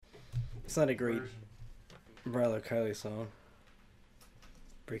It's not a great Mariah Carey song.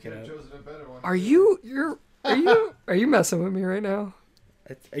 Break it up. Are you messing with me right now?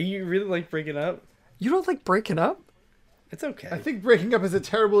 Are you really like breaking up? You don't like breaking up? It's okay. I think breaking up is a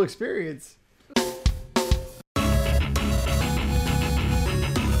terrible experience.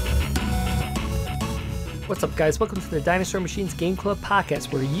 What's up, guys? Welcome to the Dinosaur Machines Game Club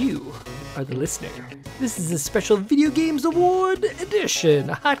podcast, where you are the listener. This is a special Video Games Award edition.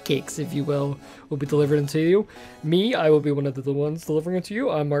 Hotcakes, if you will be delivered to you. Me, I will be one of the ones delivering it to you.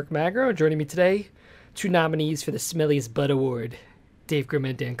 I'm Mark Magro. Joining me today, two nominees for the Smelliest Butt Award, Dave Grimm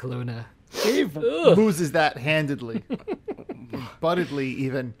and Dan Colonna. Dave loses that handedly. Buttedly,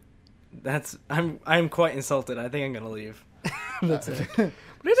 even. I'm quite insulted. I think I'm gonna leave. That's it.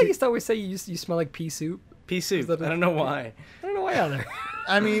 What did I used to always say? You smell like pea soup? Pea soup. I don't know why. I don't know why either.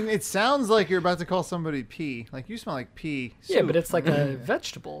 I mean, it sounds like you're about to call somebody pea. Like, you smell like pea soup. Yeah, but it's like a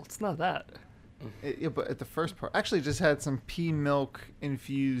vegetable. It's not that. Yeah, but at the first part, actually, just had some pea milk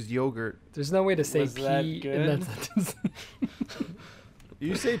infused yogurt. There's no way to say Was that pea good? in that sentence.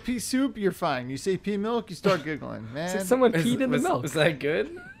 You say pea soup, you're fine. You say pea milk, you start giggling, man. It's like someone peed in the milk. Was that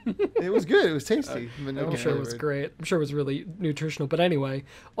good? It was good. It was tasty. I'm sure it was great. I'm sure it was really nutritional. But anyway,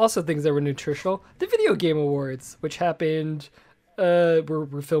 also things that were nutritional. The Video Game Awards, which happened.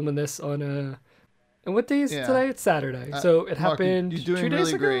 We're filming this on and what day is it today? It's Saturday. So it Mark, happened you're doing 2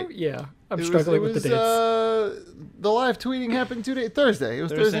 days really ago. great. Yeah, I'm struggling with the dates. The live tweeting happened Thursday. It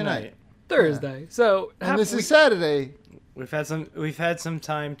was Thursday night. Thursday. So And this is Saturday. We've had some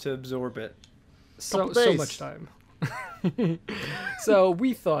time to absorb it. so days. much time. So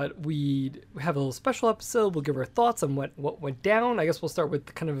we thought we'd have a little special episode. We'll give our thoughts on what went down. I guess we'll start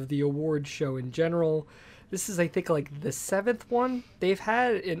with kind of the award show in general. This is, I think, like the 7th one they've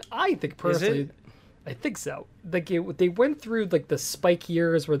had, and I think personally, I think so. Like they went through like the Spike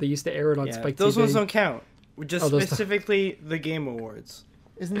years where they used to air it on Spike those TV. ones don't count. Just those specifically the Game Awards.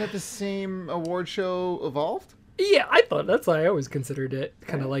 Isn't that the same award show Evolved? Yeah, I thought that's why I always considered it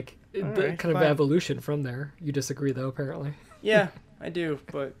kind of like the right, kind of fine. evolution from there. You disagree though, apparently. Yeah, I do,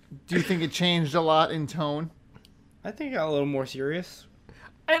 but Do you think it changed a lot in tone? I think it got a little more serious.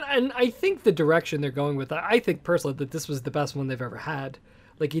 And I think the direction they're going with, I think personally that this was the best one they've ever had.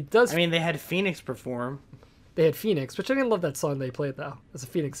 Like it does. I mean, they had Phoenix perform. They had Phoenix, which I didn't love that song they played though. As a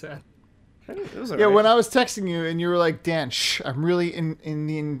Phoenix fan. It was Yeah, alright. when I was texting you and you were like, Dan, shh, I'm really in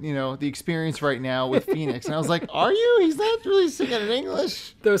the experience right now with Phoenix. And I was like, are you? He's not really singing in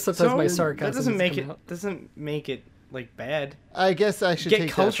English. There was sometimes my that sarcasm. doesn't make it like bad. I guess I should Get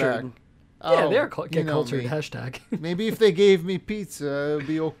take cultured. that back. Yeah, Oh, they are you get know cultured me. hashtag. Maybe if they gave me pizza, I'd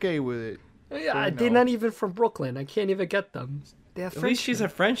be okay with it. Yeah, no. they're not even from Brooklyn. I can't even get them. They have At French. least she's a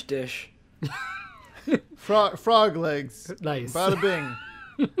French dish. Frog legs. Nice. Bada bing.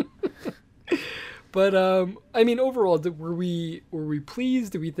 But I mean, overall, were we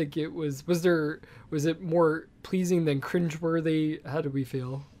pleased? Did we think it was it more pleasing than cringeworthy? How did we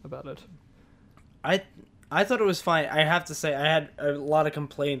feel about it? I thought it was fine. I have to say I had a lot of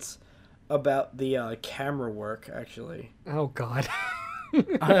complaints about the camera work. Actually, Oh God.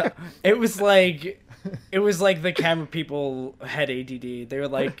 it was like the camera people had ADD. They were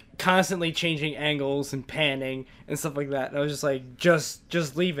like constantly changing angles and panning and stuff like that. And I was just like, just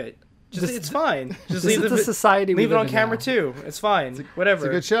leave it. It's fine. Just This leave is the society we leave it live on in camera now. too. It's fine. Whatever.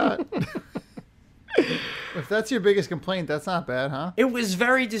 It's a good shot. If that's your biggest complaint, that's not bad, huh? It was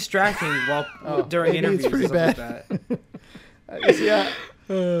very distracting during maybe it's interviews and pretty stuff like that. Yeah.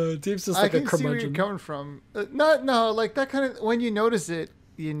 Dave's just I like a can see where you're curmudgeon. coming from. No, like that kind of, when you notice it,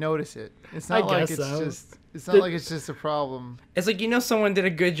 you notice it. It's not I like guess it's so. just, it's not like it's just a problem. It's like someone did a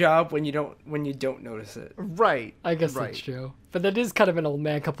good job when you don't notice it. Right. I guess right. that's true. But that is kind of an old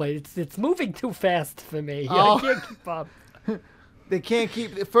man complaint. It's moving too fast for me. Oh. I can't keep up. They can't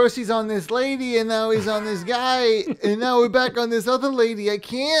keep, first he's on this lady and now he's on this guy and now we're back on this other lady. I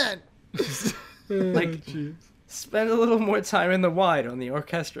can't. Like, spend a little more time in the wide on the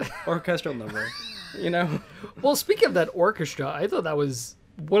orchestral number. Well, speaking of that orchestra, I thought that was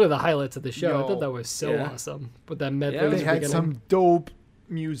one of the highlights of the show. I Yo. thought that was so Yeah. awesome with that medley. Yeah, at the They had beginning. some dope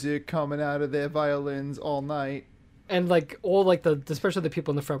music coming out of their violins all night. And like all like the especially the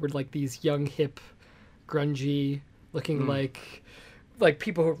people in the front were like these young, hip, grungy looking like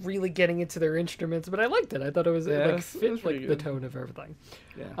people who are really getting into their instruments. But I liked it. I thought it was Yeah, like it fit was like pretty the good. tone of everything.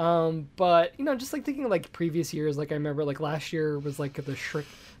 Yeah. But just like thinking like previous years, like I remember like last year was like the Shrek.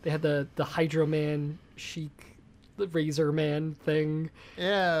 They had the Hydro Man chic, the Razor Man thing.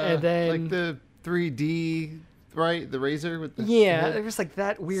 Yeah. And then- like the 3D, right? The razor with the Yeah, head. there was like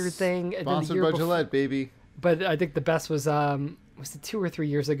that weird thing. And then the Sponsored year by before, Gillette, baby. but I think the best was was it 2 or 3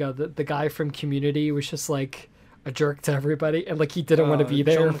 years ago that the guy from Community was just like a jerk to everybody and like he didn't want to be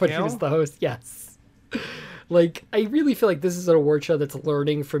there Joel when he was McHale? the host. Yes. Like I really feel like this is an award show that's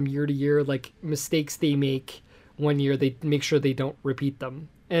learning from year to year. Like mistakes they make one year, they make sure they don't repeat them.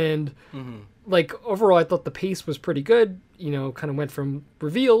 And like overall, I thought the pace was pretty good. You know, kind of went from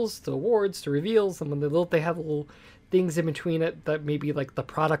reveals to awards to reveals, and when they have little things in between it that maybe like the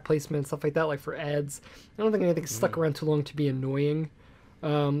product placement and stuff like that, like for ads. I don't think anything stuck around too long to be annoying.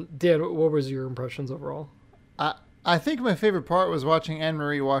 Dan, what was your impressions overall? I think my favorite part was watching Anne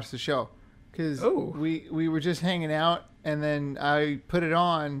Marie watch the show because Oh. we were just hanging out and then I put it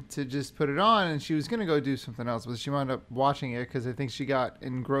on to just put it on and she was gonna go do something else, but she wound up watching it because I think she got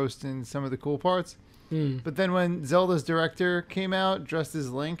engrossed in some of the cool parts. But then when Zelda's director came out dressed as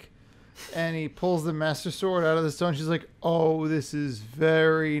Link and he pulls the Master Sword out of the stone, she's like, "Oh, this is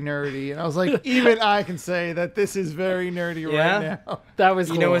very nerdy." And I was like, "Even I can say that this is very nerdy Yeah? right now." That was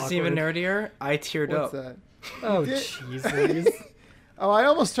You know what's even nerdier? I teared What's up. that? Oh, Did- jeez, Louise. Oh, I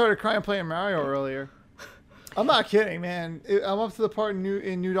almost started crying playing Mario earlier. I'm not kidding, man. I'm up to the part in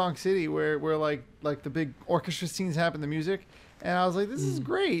New Donk City where like the big orchestra scenes happen, the music, and I was like, "This is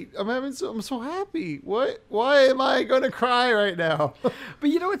great. I'm so happy. What? Why am I gonna cry right now?" But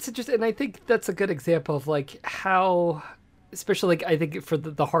you know what's interesting, and I think that's a good example of like how, especially like I think for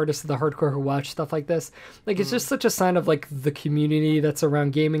the hardest of the hardcore who watch stuff like this, like it's just such a sign of like the community that's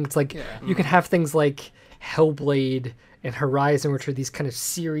around gaming. It's like you can have things like Hellblade and Horizon, which are these kind of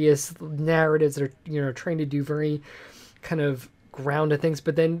serious narratives that are trying to do very kind of grounded things,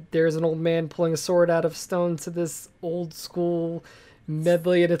 but then there's an old man pulling a sword out of stone to this old school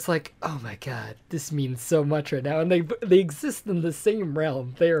medley, and it's like, oh my god, this means so much right now, and they exist in the same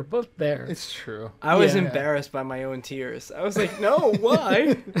realm. They are both there. It's true. I was Yeah. embarrassed by my own tears. I was like, no,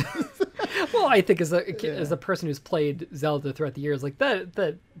 why? Well, I think as a person who's played Zelda throughout the years, like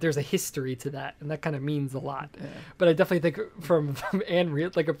that there's a history to that, and that kind of means a lot. But I definitely think from Anne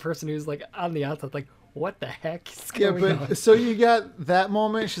Reed, like a person who's like on the outside, like, what the heck is Yeah, going but on? so you got that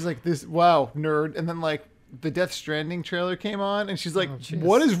moment. She's like, "This wow, nerd," and then like the Death Stranding trailer came on, and she's like, jeez.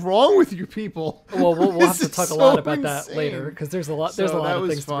 "What is wrong with you people?" Well, we'll have This to is talk a so lot about that insane. later because there's a lot So that of was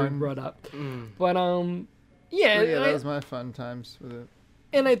things to be fun. brought up. But yeah, But yeah, I- that was my fun times with it.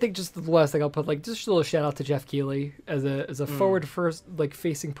 and I think just the last thing I'll put, like, just a little shout out to Jeff Keighley as a forward first like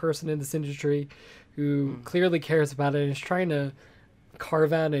facing person in this industry who clearly cares about it and is trying to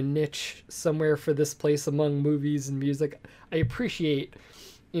carve out a niche somewhere for this place among movies and music. I appreciate,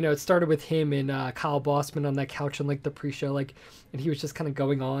 it started with him and Kyle Bossman on that couch and like the pre-show, like, and he was just kind of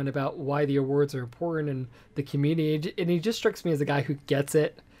going on about why the awards are important and the community, and he just strikes me as a guy who gets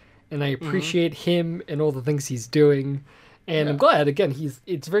it, and I appreciate him and all the things he's doing. And I'm glad, again,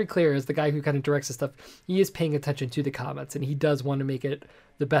 it's very clear as the guy who kind of directs the stuff, he is paying attention to the comments and he does want to make it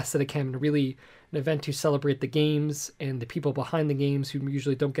the best that it can, and really an event to celebrate the games and the people behind the games who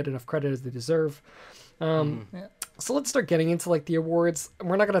usually don't get enough credit as they deserve. So let's start getting into like the awards.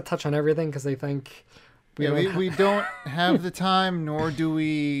 We're not going to touch on everything because I think We don't have the time, nor do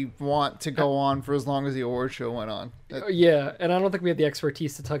we want to go on for as long as the award show went on. Yeah, and I don't think we have the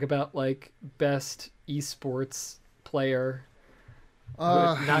expertise to talk about like best esports player.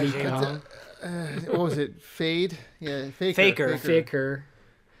 Not Nico. Jane. What was it? Fade? Yeah, Faker. Faker.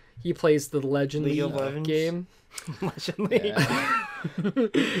 He plays the Legend League of League Legends? game. Legend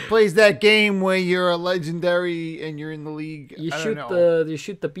League. He plays that game where you're a legendary and you're in the league. You I shoot don't know.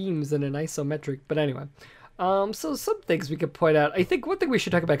 the beams in an isometric. But anyway, so some things we could point out. I think one thing we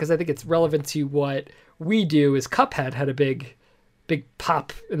should talk about, because I think it's relevant to what we do, is Cuphead had a big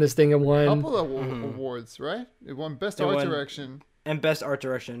pop in this thing and won. Couple of awards, right? It won Best It Art won- Direction. And best art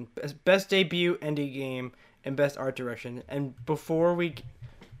direction. Best debut indie game and best art direction. And before we...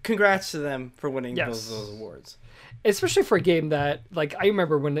 Congrats to them for winning Yes. those awards. Especially for a game that, like, I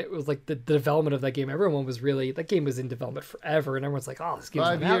remember when it was like the development of that game, everyone was really, that game was in development forever, and everyone's like, oh, this game's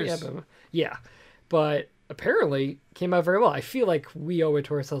 5 not out years. yet. Yeah, but apparently came out very well. I feel like we owe it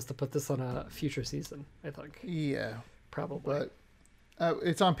to ourselves to put this on a future season. I think Yeah, probably, but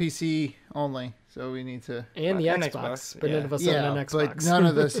it's on PC only, so we need to. and the and Xbox, Xbox, but none yeah. of us Yeah, own an but Xbox. none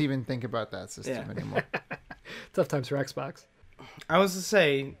of us even think about that system Yeah. anymore. Tough times for Xbox. I was to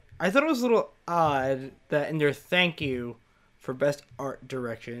say, I thought it was a little odd that in their thank you for best art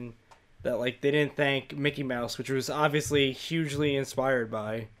direction, that like they didn't thank Mickey Mouse, which was obviously hugely inspired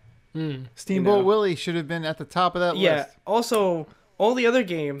by. Steamboat know. Willie should have been at the top of that Yeah. list. Also, all the other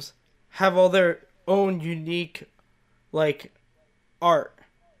games have all their own unique, like, art,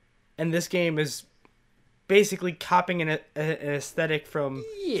 and this game is basically copying an aesthetic from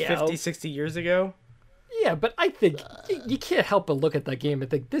Yeah. 50, 60 years ago. Yeah, but I think you can't help but look at that game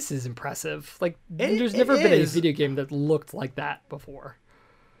and think this is impressive. Like, there's it never been a is. video game that looked like that before.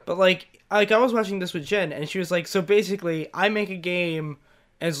 But I was watching this with Jen, and she was like, so basically, I make a game,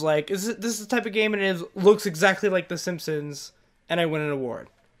 and it's like, this is the type of game, and it looks exactly like The Simpsons, and I win an award.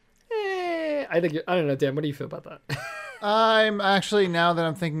 I think I don't know, Dan. What do you feel about that? I'm actually, now that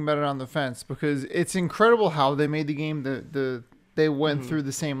I'm thinking about it, on the fence, because it's incredible how they made the game. They went through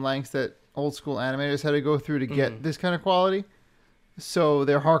the same lengths that old school animators had to go through to get this kind of quality. So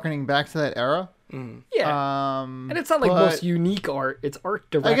they're harkening back to that era. Yeah, and it's not like but most unique art; it's art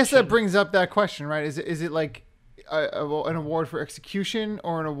direction. I guess that brings up that question, right? Is it like an award for execution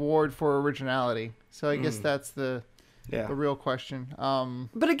or an award for originality? So I guess that's the real question.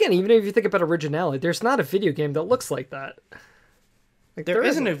 But again, even if you think about originality, there's not a video game that looks like that. Like, There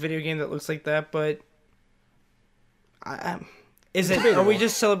isn't a video game that looks like that, but are we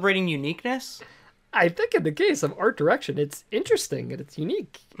just celebrating uniqueness? I think in the case of art direction, it's interesting and it's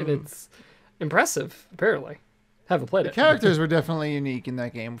unique and it's impressive. Apparently, haven't played it. Characters were definitely unique in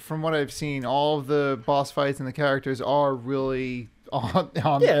that game. From what I've seen, all of the boss fights and the characters are really on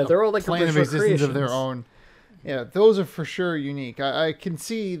they're all like plane of original existence of their creations. own. Yeah, those are for sure unique. I can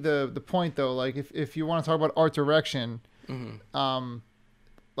see the point though. Like if you want to talk about art direction,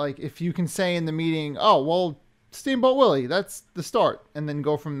 like if you can say in the meeting, oh well, Steamboat Willie, that's the start, and then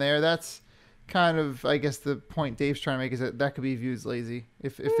go from there. That's kind of, I guess, the point Dave's trying to make, is that could be viewed as lazy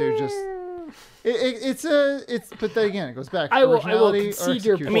if they're just. But then again, it goes back. I will originality or concede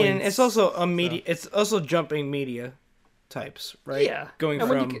your execution. I mean, points. it's also a media. It's also jumping media types, right? Yeah, going and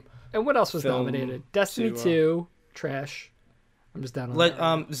from and what else was film nominated? Destiny to, 2, trash. I'm just down on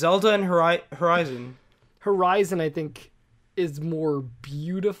that. Zelda and Horizon. Horizon, I think, is more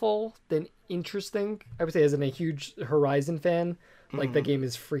beautiful than interesting. I would say, as in a huge Horizon fan, like the game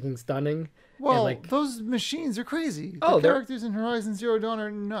is freaking stunning. Well, and those machines are crazy. Oh, the they're- characters in Horizon Zero Dawn are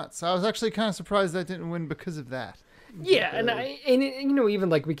nuts. I was actually kind of surprised that didn't win because of that. Yeah, and even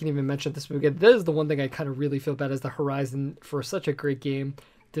like we can even mention this again. This is the one thing I kind of really feel bad, is the Horizon, for such a great game,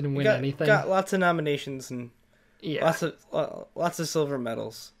 didn't win anything. Got lots of nominations and Yeah, lots of silver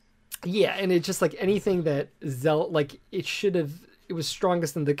medals. yeah, and it's just like anything that Zelda, like it was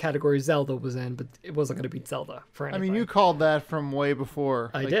strongest in the category Zelda was in, but it wasn't going to beat Zelda for I anything. mean, you called that from way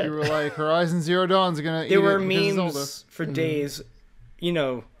before. I Like, did. You were like, Horizon Zero Dawn's gonna. There eat were it because of Zelda. memes for days,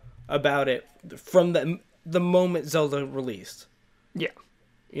 about it from the moment Zelda released. Yeah,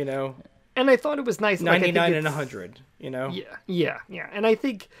 And I thought it was nice. Like, I think 99 and it's- 100. Yeah. And I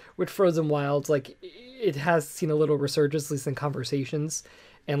think with Frozen Wilds, like, it has seen a little resurgence, at least in conversations,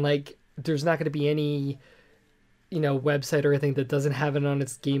 and like there's not going to be any, website or anything that doesn't have it on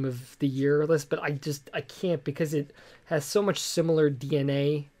its Game of the Year list. But I can't, because it has so much similar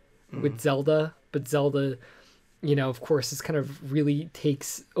DNA with Zelda. But Zelda, of course, is kind of really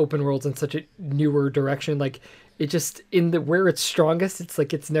takes open worlds in such a newer direction. Like, it just, where it's strongest, it's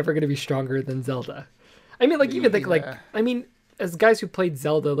like it's never going to be stronger than Zelda. I mean, like, even think, like, Yeah. I mean, as guys who played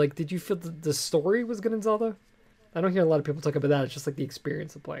Zelda, like, did you feel the story was good in Zelda? I don't hear a lot of people talk about that. It's just like the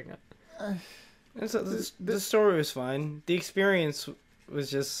experience of playing it. And so the story was fine. The experience was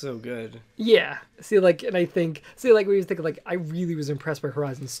just so good. Yeah. Like we was thinking, like, I really was impressed by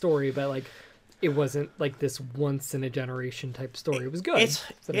Horizon's story, but like, it wasn't like this once in a generation type story. It was good. It's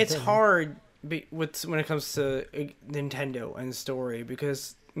entertaining. hard when it comes to Nintendo and story,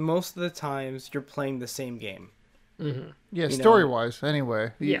 because most of the times you're playing the same game. Yeah, know. story wise,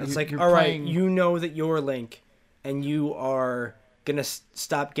 anyway. Yeah, It's like, you're all right, playing- you know that you're Link, and you are gonna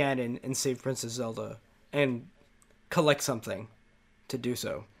stop Ganon and save Princess Zelda and collect something to do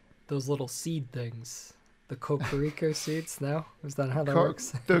so. Those little seed things. The Kokoriko seeds, no? Is that how that Co-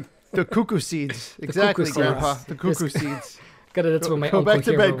 works? the cuckoo seeds. Exactly, cuckoo Grandpa. seeds. The cuckoo seeds. That's what my Go uncle back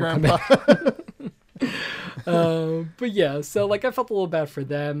to here bed, will come Grandpa. But yeah, so like I felt a little bad for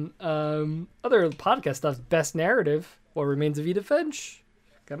them. Other podcast stuff, best narrative, What Remains of Edith Finch.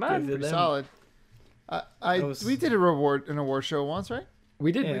 Come on, Good for them. Solid. We did an award show once, right?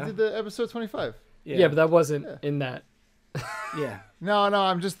 we did. Yeah. We did the episode 25. Yeah, but that wasn't in that. yeah. No,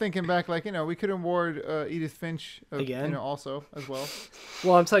 I'm just thinking back, like, we could award Edith Finch Again? also as well.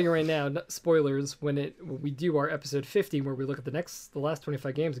 Well, I'm telling you right now, spoilers. When we do our episode 50, where we look at the last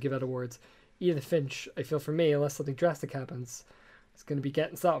 25 games and give out awards, Edith Finch, I feel for me, unless something drastic happens, it's going to be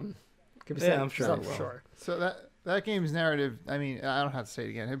getting something. I'm sure something it will. for sure. So that game's narrative, I mean, I don't have to say it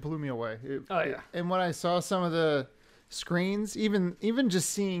again. It blew me away. Oh, yeah. And when I saw some of the screens, even just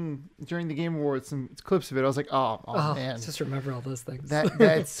seeing during the Game Awards some clips of it, I was like, oh man, Just remember all those things.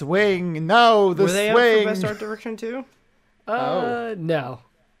 that swing, no, the Were they swing. up for best art direction too? No.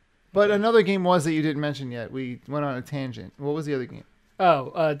 But another game was that you didn't mention yet. We went on a tangent. What was the other game?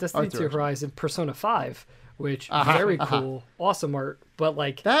 Oh, Destiny Art 2 direction. Horizon, Persona 5, which Uh-huh, very uh-huh. cool, awesome art. But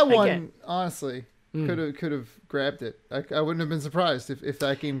like That one, again, honestly, could have grabbed it. I wouldn't have been surprised if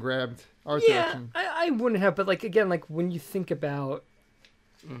that game grabbed art yeah, direction. I wouldn't have. But like again, like when you think about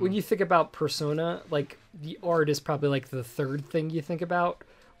Persona, like the art is probably like the third thing you think about,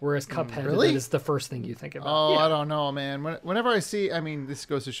 whereas Cuphead Really? is the first thing you think about. Oh, yeah. I don't know, man. Whenever I see, I mean, this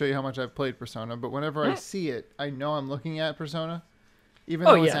goes to show you how much I've played Persona. But whenever I see it, I know I'm looking at Persona, even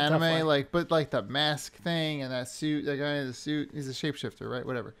Oh, though it's yeah, anime. definitely. But the mask thing and that suit, that guy in the suit, he's a shapeshifter, right?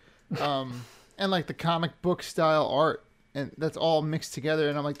 Whatever. And like the comic book style art, and that's all mixed together.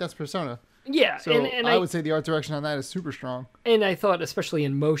 And I'm like, that's Persona. Yeah, So and I would say the art direction on that is super strong. And I thought, especially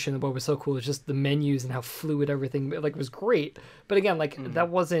in motion, what was so cool is just the menus and how fluid everything like was great. But again, like that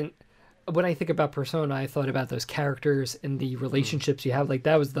wasn't when I think about Persona. I thought about those characters and the relationships you have. Like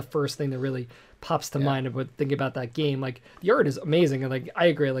that was the first thing that really pops to mind about thinking about that game. Like the art is amazing, and like I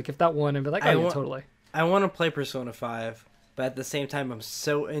agree. Like if that one, I'd be like, oh yeah, totally. I want to play Persona 5, but at the same time, I'm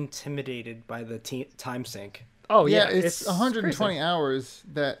so intimidated by the time sink. Oh Yeah, yeah, it's 120 crazy. hours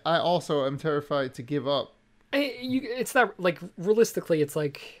that I also am terrified to give up. It's not like realistically, it's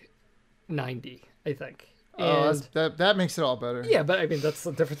like 90, I think. Oh, And that makes it all better. yeah, but I mean that's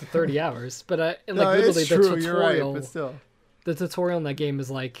the difference of 30 hours. But and No, like literally it's the true. tutorial. You're right, but still. The tutorial in that game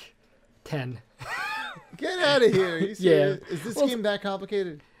is like 10. Get out of here. You serious? Is this Well, game that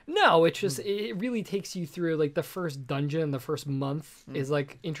complicated? No, it's just it really takes you through like the first dungeon, the first month is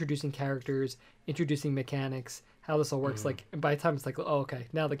like introducing characters, introducing mechanics, how this all works. Like, and by the time it's like, oh, okay,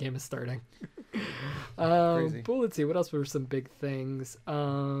 now the game is starting. Crazy. But let's see, what else were some big things?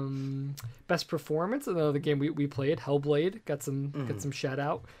 Best performance, another game we played, Hellblade, got some shout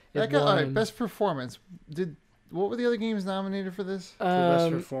out. That It got, all right, won- best performance. What were the other games nominated for this? For best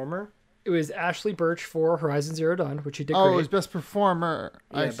um, performer? it was Ashley Birch for Horizon Zero Dawn, which he did Oh, great. it was best performer.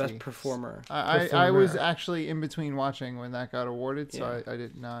 I Yeah, see. best performer. I was Performer. actually in between watching when that got awarded, so I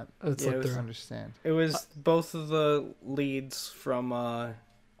did not Let's Yeah, look it was through. understand. It was both of the leads from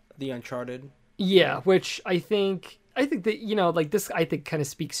the Uncharted. Yeah, which I think that like this I think kind of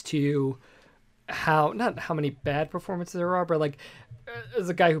speaks to how not how many bad performances there are, but like as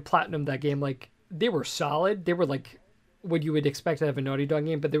a guy who platinumed that game, like they were solid. They were like what you would expect out of a Naughty Dog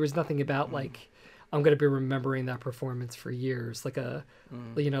game, but there was nothing about like I'm gonna be remembering that performance for years. Like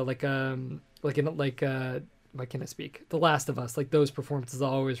why can't I speak? The Last of Us, like those performances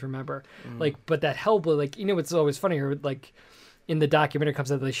I'll always remember. Like, but that Hellblade, like what's always funnier, like in the documentary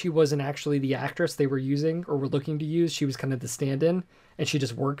comes out that she wasn't actually the actress they were using or were looking to use. She was kind of the stand-in, and she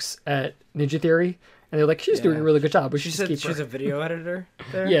just works at Ninja Theory. And they're like, she's doing a really good job. We She should said just keep she's her. a video editor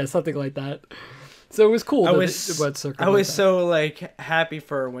there. Yeah, something like that. So it was cool. I that was it went circle I like was that. so like happy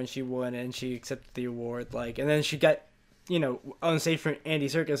for her when she won and she accepted the award. Like, and then she got on stage for Andy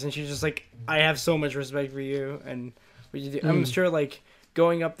Serkis, and she's just like, I have so much respect for you and what you do. I'm sure like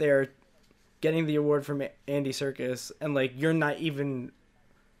going up there, getting the award from Andy Serkis, and like you're not even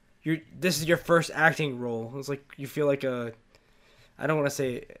this is your first acting role. It's like you feel like I don't want to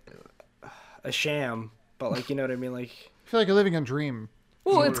say a sham, but like you know what I mean, like. I feel like you're living a dream.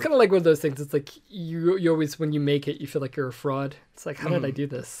 Well, it's kind of like one of those things. It's like you always, when you make it, you feel like you're a fraud. It's like, how did I do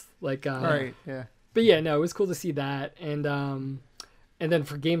this? Like, Right, yeah. But yeah, no, it was cool to see that. And then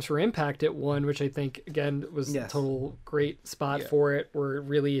for Games for Impact, it won, which I think, again, was a total great spot for it, where it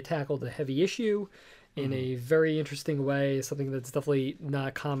really tackled a heavy issue in a very interesting way, something that's definitely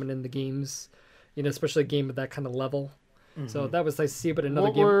not common in the games, especially a game of that kind of level. So that was nice to see, but another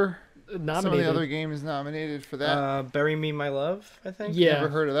What game were nominated. some of the other games nominated for that? Bury Me My Love, I think. Yeah. Never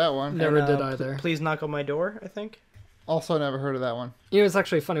heard of that one. Never And, did either. Please Knock on My Door, I think. Also never heard of that one. It's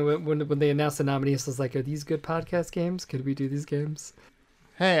actually funny when they announced the nominees. I was like, "Are these good podcast games? Could we do these games?"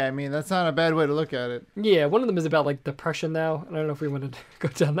 Hey, I mean, that's not a bad way to look at it. Yeah, one of them is about like depression now. I don't know if we want to go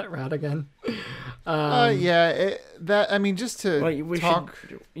down that route again. I mean, just to We talk.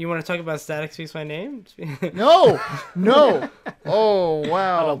 You want to talk about Static Speaks My Name? No. Oh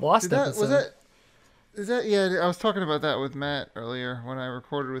wow. On a Lost Did that, episode. Was that? Is that? Yeah, I was talking about that with Matt earlier when I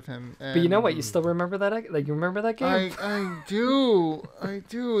recorded with him. And But you know what? You still remember that? Like you remember that game? I do.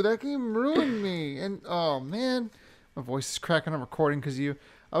 That game ruined me. And oh man, my voice is cracking on recording because you.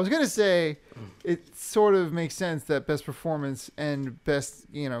 I was gonna say, it sort of makes sense that best performance and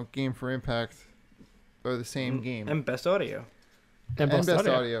best game for impact are the same game. And Best Audio. And And Best best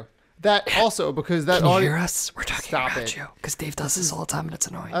Audio. audio. That also because that Can you audio. hear us? We're talking Stop about it. you because Dave does this all the time and it's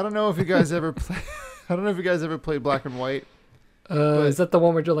annoying. I don't know if you guys ever play. I don't know if you guys ever played Black and White. Is that the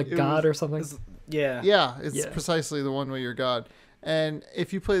one where you're like it God was- or something? Yeah. Yeah, it's Yeah. precisely the one where you're God. And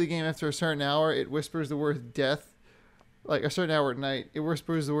if you play the game after a certain hour, it whispers the word death. Like a certain hour at night, it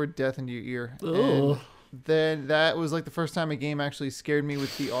whispers the word death into your ear. Ugh. And then that was like the first time a game actually scared me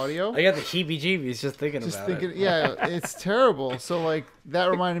with the audio. I got the heebie-jeebies just thinking about it. Yeah, it's terrible. So like that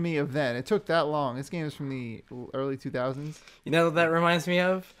reminded me of then. It took that long. This game is from the early 2000s. You know what that reminds me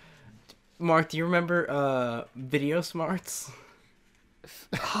of? Mark, do you remember Video Smarts?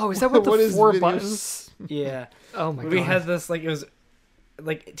 Oh, is that what the What is four video buttons? Yeah. Oh my god. We had this like it was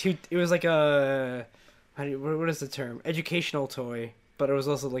like a what is the term? Educational toy, but it was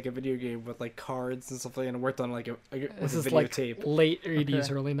also like a video game with like cards and stuff like that, and it worked on like with This a is like videotape. late 80s,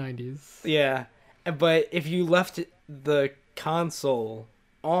 Okay. early 90s. Yeah. But if you left the console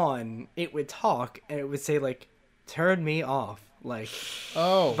on, it would talk and it would say like turn me off. Like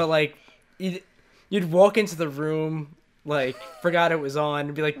Oh, but like you'd walk into the room, like forgot it was on,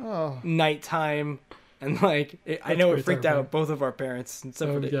 and be like oh. nighttime, and like I That's know it pretty freaked terrifying. out both of our parents in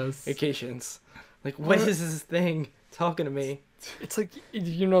separate yes. occasions. Like, what is this thing talking to me? It's like,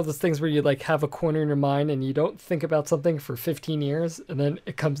 you know, those things where you like have a corner in your mind and you don't think about something for 15 years and then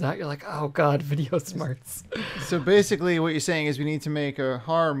it comes out, you're like, oh god, Video Smarts. So basically, what you're saying is we need to make a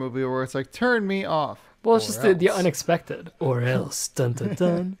horror movie where it's like turn me off. Well, it's Or just the else. unexpected. Or else. Dun dun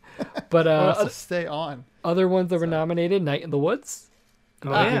dun. But Or else to stay on. other ones that were nominated, Night in the Woods.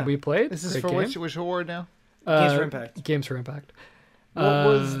 Another yeah. game we played. This is Great for game. which award now? Games for Impact. Games for Impact. What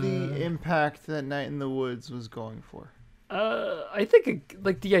was the impact that Night in the Woods was going for? I think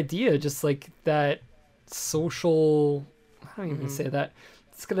like the idea, just like that social. How do you even say that?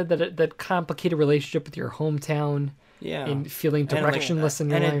 It's kind of that complicated relationship with your hometown Yeah. and feeling And, like, directionless in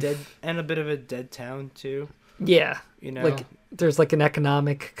your and life. a bit of a dead town too. Yeah, You know. like there's like an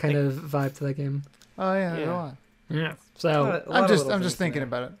economic kind of vibe to that game. Oh yeah, Yeah. go on. Yeah. So A lot I'm of just little things thinking there.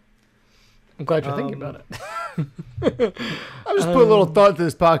 about it. I'm glad you're thinking Um, about it. I just put a little thought to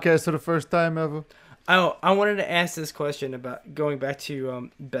this podcast for the first time ever. I wanted to ask this question about going back to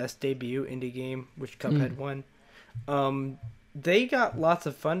best debut indie game, which Cuphead won. They got lots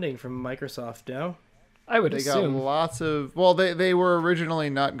of funding from Microsoft, no? I would They got assume. lots of. Well, they were originally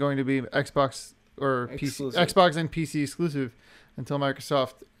not going to be Xbox or PC, Exclusive. Xbox and PC exclusive until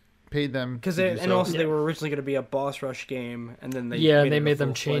Microsoft paid them. Because to do and so. also Yeah. they were originally going to be a boss rush game, and then they Yeah, they it a made them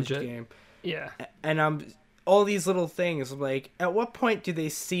full-fledged change it. Game. Yeah. And all these little things, like, at what point do they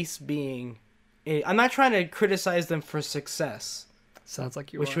cease being? I'm not trying to criticize them for success, Sounds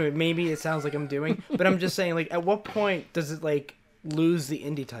like you which are. maybe it sounds like I'm doing, but I'm just saying, like, at what point does it like lose the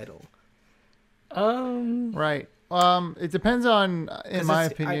indie title? Right. It depends on, in 'Cause my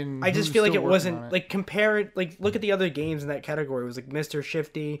it's- opinion. I just who's feel like still it working wasn't on like compare it. Like, look at the other games in that category. It was like Mr.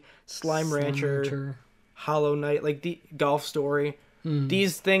 Shifty, Slime Rancher, Hollow Knight, like the Golf Story.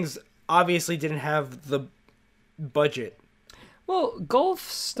 These things obviously didn't have the budget. Well, Golf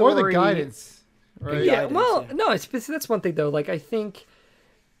Story. or the guidance. Right. Yeah, guidance, well, yeah. no, it's that's one thing though. Like I think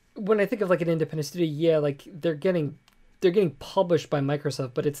when I think of like an independent studio, yeah, like they're getting published by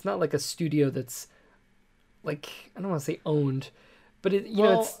Microsoft, but it's not like a studio that's like I don't want to say owned, but it you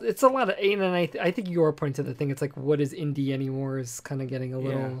know Well- it's a lot of and I think your point to the thing. It's like what is indie anymore is kind of getting a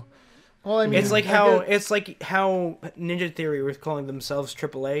little. Well, I mean, It's like I how get- Ninja Theory was calling themselves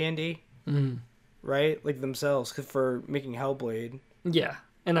AAA indie, right? Like themselves for making Hellblade. Yeah,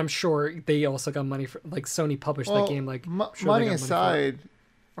 and I'm sure they also got money for like Sony published well, that game. Like mo- sure they money got for it. aside,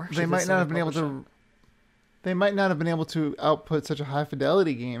 Or actually, they did might Sony not have been able publish to. They might not have been able to output such a high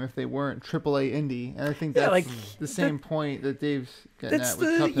fidelity game if they weren't AAA indie, and I think Yeah, that's like, the same point that Dave's getting That's at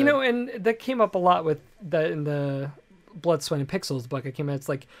with the Cuphead. you know, and that came up a lot with that in the Blood, Sweat, and Pixels book. It came out. It's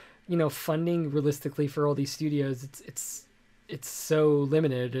like you know, funding realistically for all these studios, it's so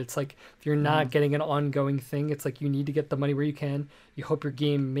limited. It's like if you're not getting an ongoing thing, it's like you need to get the money where you can. You hope your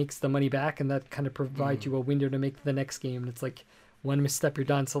game makes the money back, and that kind of provides you a window to make the next game. And it's like one misstep, you're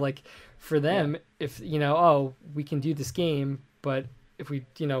done. So like for them, if you know, oh, we can do this game, but if we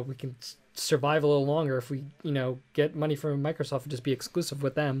you know we can survive a little longer if we you know get money from Microsoft and just be exclusive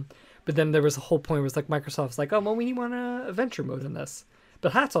with them. But then there was a whole point where it's like Microsoft's like, oh well, we want a adventure mode in this.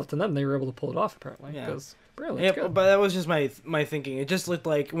 But hats off to them, they were able to pull it off apparently. Yeah. Because really, Yeah, it's good. but that was just my thinking. It just looked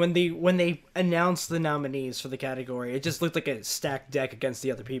like when they announced the nominees for the category, it just looked like a stacked deck against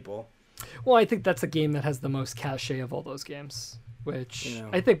the other people. Well, I think that's the game that has the most cachet of all those games, which You know.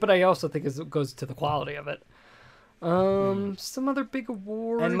 I think. But I also think it goes to the quality of it. Some other big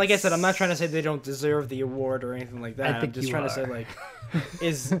awards. And like I said, I'm not trying to say they don't deserve the award or anything like that. I think I'm just you trying are. to say like,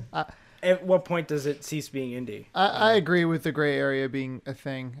 is at what point does it cease being indie? I agree with the gray area being a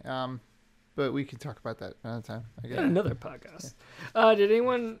thing, but we could talk about that another time. I guess. Another podcast. Did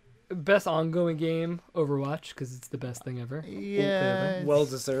anyone best ongoing game, Overwatch, because it's the best thing ever. Yeah, Well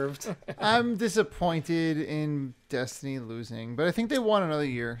deserved. I'm disappointed in Destiny losing, but I think they won another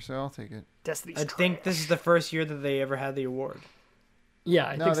year, so I'll take it. Destiny's I think this is the first year that they ever had the award. Yeah,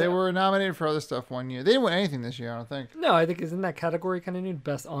 I No, think they so. were nominated for other stuff one year. They didn't win anything this year, I don't think. No, I think isn't that category kind of new?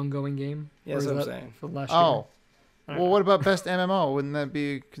 Best ongoing game. Yeah, Or that's is what I'm that saying. For last Oh, year. I don't well, know. what about best MMO? Wouldn't that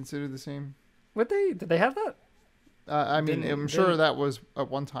be considered the same? Did they have that? I mean, Didn't- I'm sure didn't- that was at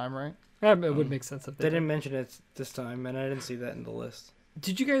one time, right? It would make sense if They they didn't mention it this time, and I didn't see that in the list.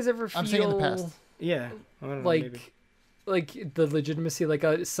 Did you guys ever feel I'm saying in the past. Yeah, I don't know, maybe. like the legitimacy? Like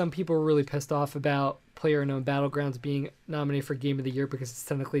some people were really pissed off about PlayerUnknown Battlegrounds being nominated for Game of the Year because it's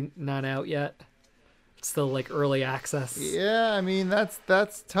technically not out yet. It's still like early access. Yeah, I mean that's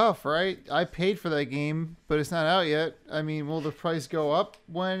tough, right? I paid for that game, but it's not out yet. I mean, will the price go up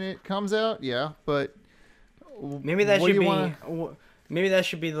when it comes out? Yeah, but Maybe that what do should you be. wanna- Maybe that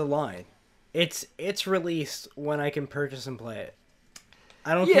should be the line. It's released when I can purchase and play it.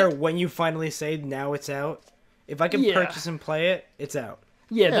 I don't Yeah. care when you finally say now it's out. If I can Yeah. purchase and play it, it's out.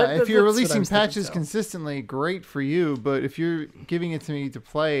 Yeah, Yeah, that- if that's you're what I releasing was thinking, patches so. consistently, great for you. But if you're giving it to me to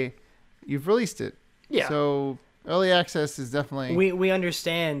play, you've released it. Yeah. So early access is definitely. We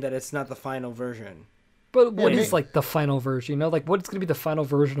understand that it's not the final version. But what Yeah, is like the final version? You know, like what's going to be the final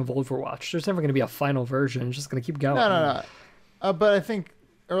version of Overwatch? There's never going to be a final version. It's just going to keep going. no. But I think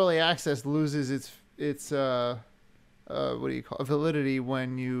early access loses its what do you call it, validity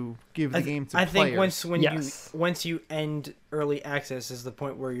when you give the game to I players. think when Yes. once you end early access is the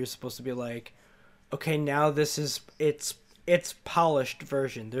point where you're supposed to be like, okay, now this is it's polished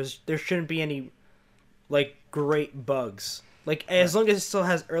version. There shouldn't be any like great bugs. Like as long as it still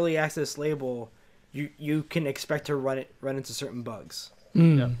has early access label, you can expect to run into certain bugs.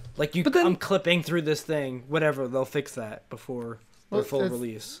 Mm. Like But then- I'm clipping through this thing, whatever, they'll fix that before Well, the full that's-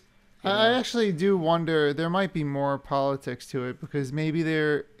 release. I actually do wonder there might be more politics to it because maybe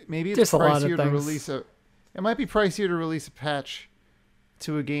it's There's a lot of pricier to things. release it might be pricier to release a patch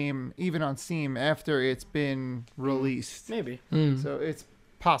to a game even on Steam after it's been released. Maybe. Mm. So it's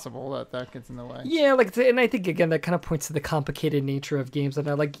possible that gets in the way. Yeah, and I think again that kind of points to the complicated nature of games. And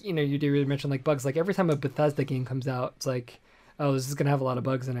I like, you did mention like bugs. Like every time a Bethesda game comes out, it's like, oh, this is gonna have a lot of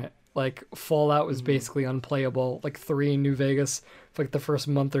bugs in it. Like Fallout was basically unplayable. Like 3 in New Vegas for like the first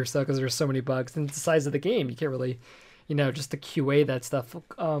month or so because there's so many bugs. And it's the size of the game, you can't really, just to QA that stuff.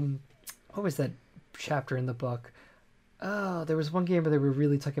 What was that chapter in the book? Oh, there was one game where they were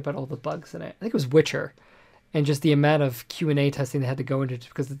really talking about all the bugs in it. I think it was Witcher, and just the amount of Q&A testing they had to go into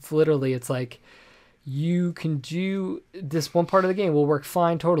because it's like you can do this one part of the game will work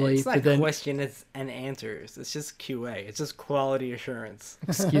fine totally, It's not but then questions and answers. It's just QA. It's just quality assurance.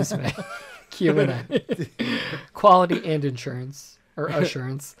 excuse me, Q&A, quality and insurance or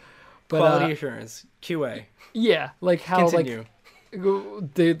assurance, but Quality assurance. QA. yeah, like how Continue.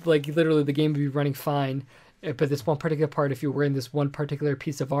 like literally the game would be running fine, but this one particular part, if you were in this one particular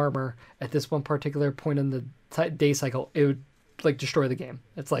piece of armor at this one particular point in the day cycle, it would like destroy the game.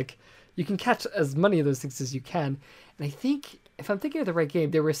 It's like you can catch as many of those things as you can, and I think if I'm thinking of the right game,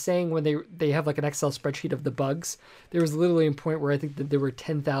 they were saying when they have like an Excel spreadsheet of the bugs, there was literally a point where I think that there were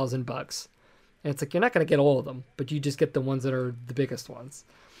 10,000 bugs, and it's like you're not going to get all of them, but you just get the ones that are the biggest ones.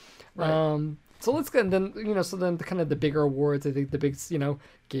 Right. So let's get then so then the kind of the bigger awards. I think the big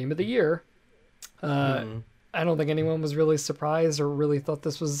game of the year. I don't think anyone was really surprised or really thought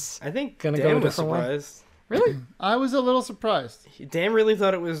this was I think Gonna Dan go a was different way? surprised. really. I was a little surprised. Dan really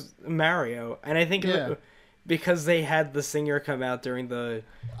thought it was Mario, and I think Yeah. because they had the singer come out during the.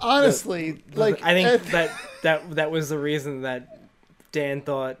 Honestly, like I think that was the reason that Dan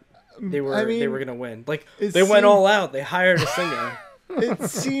thought they were they were gonna win. Like it they went seemed- all out. They hired a singer. it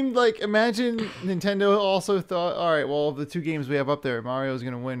seemed like imagine Nintendo also thought, all right, well, of the 2 games we have up there, Mario's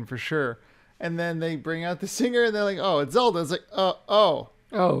gonna win for sure. And then they bring out the singer, and they're like, "Oh, it's Zelda." It's like, "Oh,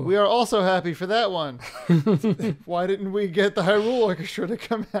 we are also happy for that one." Why didn't we get the Hyrule Orchestra to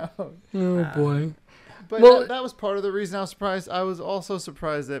come out? Oh boy. But Well- that was part of the reason I was surprised. I was also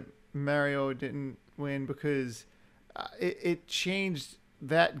surprised that Mario didn't win because it changed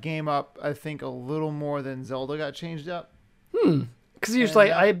that game up. I think a little more than Zelda got changed up. Because usually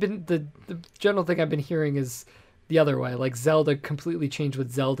And, I've been the general thing I've been hearing is the other way. Like Zelda completely changed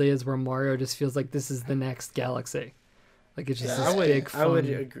what Zelda is, where Mario just feels like this is the next Galaxy. Like it's just this big fun. I would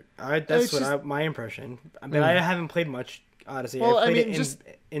agree. That's It's just- my impression. I mean, I haven't played much Odyssey. Well, I I played mean, it just-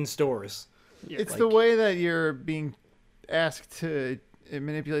 in stores. It's the way that you're being asked to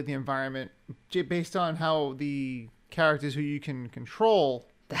manipulate the environment based on how the characters who you can control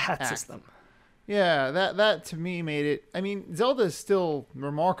the hat act. system. Yeah, that to me made it. I mean, Zelda is still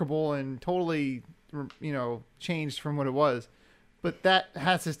remarkable and totally, changed from what it was. But that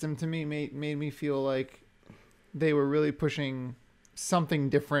hat system to me made me feel like they were really pushing something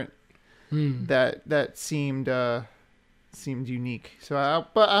different that seemed unique.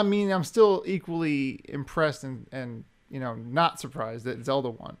 But I mean, I'm still equally impressed and not surprised that Zelda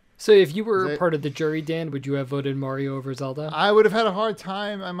won. So if you were part of the jury, Dan, would you have voted Mario over Zelda? I would have had a hard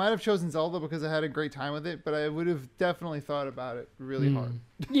time. I might have chosen Zelda because I had a great time with it, but I would have definitely thought about it really hard.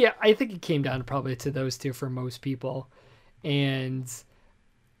 Yeah, I think it came down probably to those two for most people. And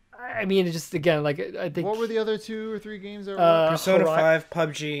I mean, it just, again, like, I think... What were the other 2 or 3 games that were? Persona 5,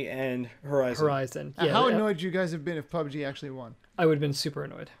 PUBG, and Horizon. Yeah, how annoyed would you guys have been if PUBG actually won? I would have been super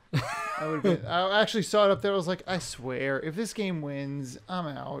annoyed. I actually saw it up there. I was like, I swear, if this game wins, I'm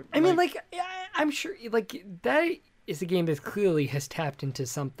out. I mean, I'm sure, like, that is a game that clearly has tapped into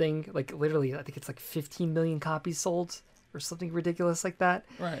something. Like, literally, I think it's like 15 million copies sold or something ridiculous like that.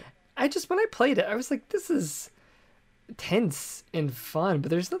 Right. When I played it, I was like, this is tense and fun, but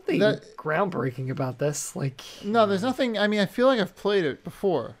there's nothing groundbreaking about this. Like, no, there's nothing. I mean, I feel like I've played it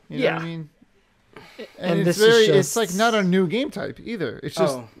before. You know what I mean? And this it's like not a new game type either. It's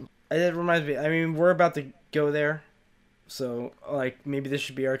just. It reminds me. I mean, we're about to go there, so like maybe this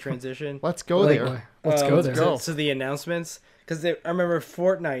should be our transition. Let's go there. Let's go there. So the announcements, because I remember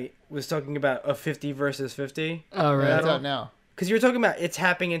Fortnite was talking about a 50 versus 50. Oh right, that's out now. Because you were talking about it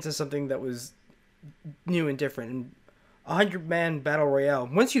tapping into something that was new and different. And 100-man battle royale.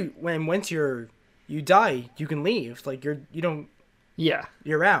 Once you die, you can leave. Like you're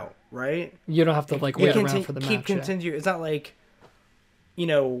out, right? You don't have to like wait around for the match. Continue. It's not like,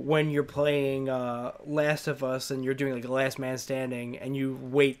 when you're playing Last of Us and you're doing like a last man standing and you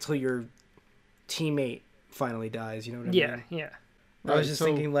wait till your teammate finally dies. You know what I mean? Yeah. I was just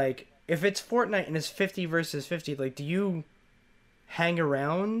thinking, like, if it's Fortnite and it's 50 versus 50, like, do you hang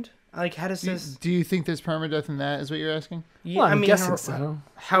around? Like, how does this... Do you think there's permadeath in that, is what you're asking? Yeah, well, I'm guessing so.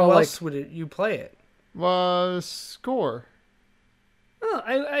 How else would you play it? Score. Oh,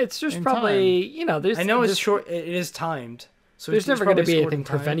 it's just probably, there's... I know it's short, it is timed. So there's never going to be anything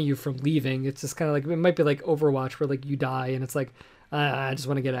preventing you from leaving. It's just kind of like, it might be like Overwatch where, like, you die and it's like, I just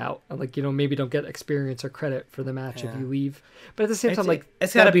want to get out. Like, maybe don't get experience or credit for the match if you leave. But at the same time, like,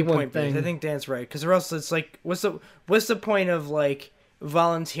 it's got to be point based. I think Dan's right, because or else it's like, what's the point of like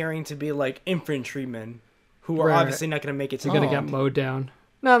volunteering to be like infantrymen who are obviously not going to make it? You're going to get mowed down.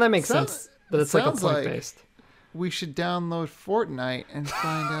 No, that makes sense. But it's like a point based. We should download Fortnite and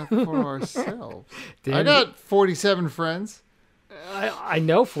find out for ourselves. I got 47 friends. I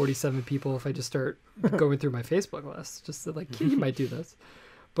know 47 people if I just start going through my Facebook list. Just to, like, you might do this.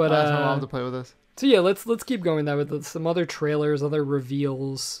 But I want to play with us. So yeah, let's keep going that with some other trailers, other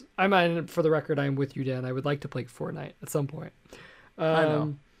reveals. For the record, I'm with you, Dan. I would like to play Fortnite at some point. I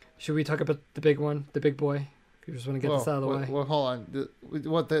know. Should we talk about the big one, the big boy? If you just want to get this out of the way. Well, hold on.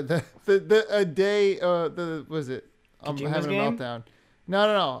 Was it? I'm having a meltdown.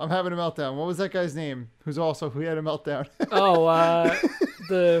 No. I'm having a meltdown. What was that guy's name? Who had a meltdown?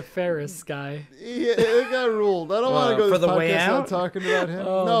 The Ferris guy. Yeah, that guy ruled. I don't want to go to the podcast without talking about him.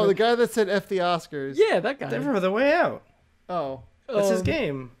 The guy that said F the Oscars. Yeah, that guy. For the way out. Oh. That's his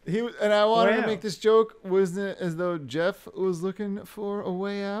game. I wanted to make this joke. Wasn't it as though Jeff was looking for a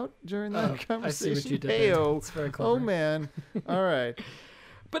way out during that conversation? I see what you did. It's very clever. Oh, man. All right.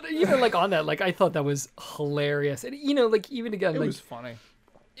 But even like on that, like I thought that was hilarious. And like even again, it like, was funny.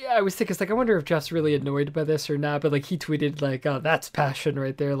 Yeah, I was thinking, like, I wonder if Jeff's really annoyed by this or not. But like he tweeted, like, "Oh, that's passion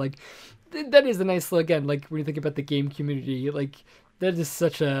right there." Like that is a nice look. Again, like when you think about the game community, like that is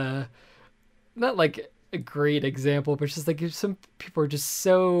such a not like a great example, but it's just like some people are just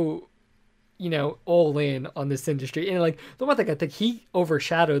so all in on this industry. And like the one thing I think he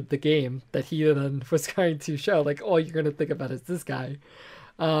overshadowed the game that he then was going to show. Like all you're gonna think about is this guy.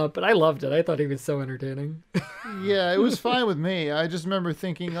 But I loved it. I thought he was so entertaining. Yeah, it was fine with me. I just remember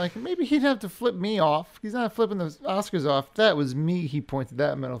thinking, like, maybe he'd have to flip me off. He's not flipping the Oscars off. That was me he pointed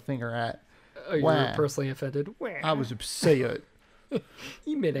that middle finger at. Oh, you were personally offended? I was upset.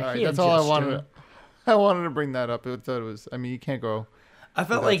 He made a hand that's gesture. all I wanted. I wanted to bring that up. I thought it was, you can't go. I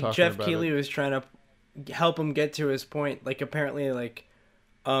felt like Jeff Keighley was trying to help him get to his point. Like, apparently, like,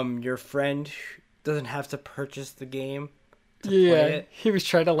 your friend doesn't have to purchase the game. Play it. He was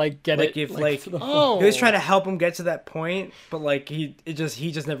trying to like get it. He was trying to help him get to that point, but like he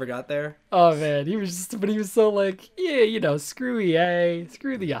just never got there. Oh man, he was so like, screw EA,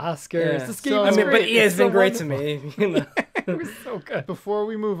 screw the Oscars. Yeah. This game is great. But EA's been great to me. It was so good. Before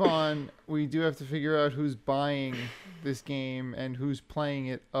we move on, we do have to figure out who's buying this game and who's playing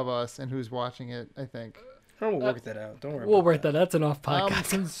it of us and who's watching it. I think. We'll work that out. Don't worry. We'll about work that. that. That's an off I'm podcast.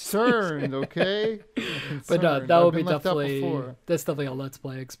 concerned, okay? But no, Concerned. that I've would be been left out definitely before. that's definitely a let's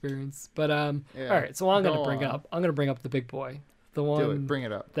play experience. But Yeah, all right. So I'm go gonna bring on. up. I'm gonna bring up the big boy, the Do it. one Bring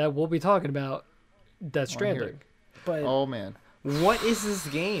it up. that we'll be talking about. Death I wanna hear Stranding. it. But Oh man. what is this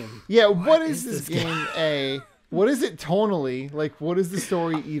game? Yeah. What is is this this game? A. What is it tonally? Like, what is the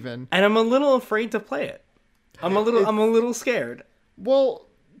story even? And I'm a little afraid to play it. I'm a little scared. Well,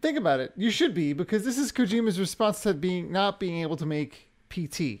 think about it. You should be, because this is Kojima's response to not being able to make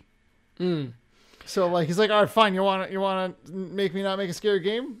PT. So like he's like, all right, fine. You want to make me not make a scary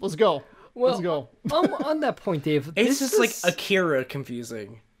game? Let's go. Well, Let's go. on that point, Dave, It's this just like is- Akira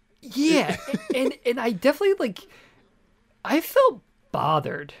confusing. yeah, and I definitely like. I felt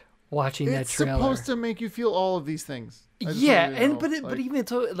bothered watching that It's trailer. supposed to make you feel all of these things. I just Yeah, want you to and know, but like, even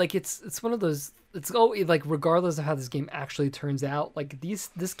so, like it's one of those. It's like regardless of how this game actually turns out, like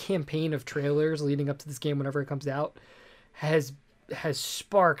this campaign of trailers leading up to this game, whenever it comes out, has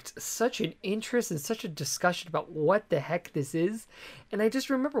sparked such an interest and such a discussion about what the heck this is. And I just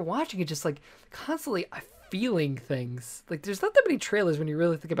remember watching it, just like constantly feeling things. Like there's not that many trailers when you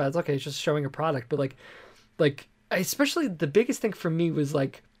really think about it. It's okay, it's just showing a product, but like especially the biggest thing for me was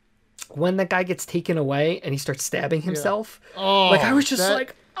like when that guy gets taken away and he starts stabbing himself. Oh, Like I was just that-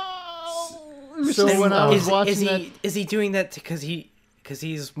 like, it was So just- when I was is watching that, is he doing that because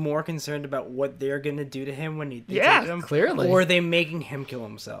he's more concerned about what they're gonna do to him when they Yeah, take him? clearly. Or are they making him kill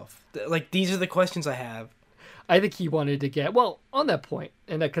himself? Like these are the questions I have. I think he wanted to get on that point,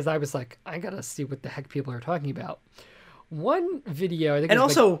 and because I was like, I gotta see what the heck people are talking about. One video, I think, And it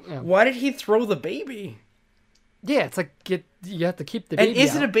was also, like, yeah. why did he throw the baby? Yeah, it's like you have to keep the And baby.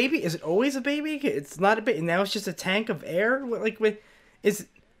 is it a out. baby? Is it always a baby? It's not a baby. Now it's just a tank of air. Is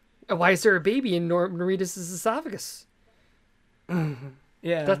Why is there a baby in Norman Reedus' esophagus?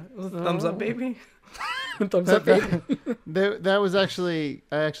 yeah? Thumbs up, baby. Thumbs up, baby. that was actually,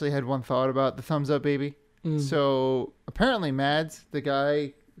 I actually had one thought about the thumbs up baby. So apparently Mads, the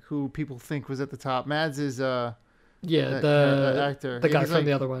guy who people think was at the top, Mads is Yeah, that the actor. the guy He's from like-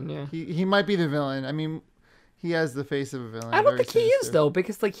 the other one. Yeah, he might be the villain. I mean, he has the face of a villain. I don't very think he is sinister. though,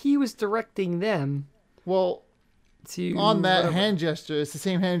 because like he was directing them Well, to on that whatever. hand gesture, it's the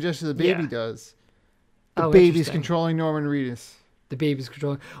same hand gesture the baby Yeah. does. The Oh, baby's interesting. controlling Norman Reedus. The baby's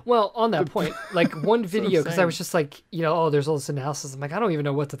controlling. Well, on that point, like one what I'm video, because I saying. was just like, there's all this analysis. I'm like, I don't even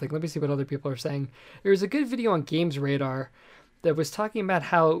know what to think. Let me see what other people are saying. There was a good video on Games Radar that was talking about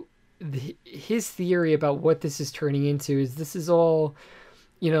how his theory about what this is turning into is this is all,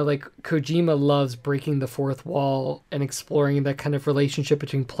 like Kojima loves breaking the fourth wall and exploring that kind of relationship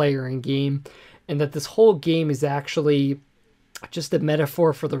between player and game, and that this whole game is actually just a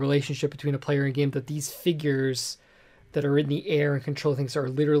metaphor for the relationship between a player and game, that these figures that are in the air and control things are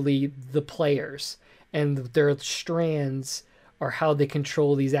literally the players, and their strands are how they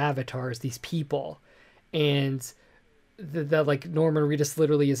control these avatars, these people. And that like Norman Reedus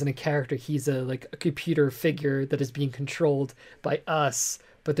literally isn't a character, he's a computer figure that is being controlled by us,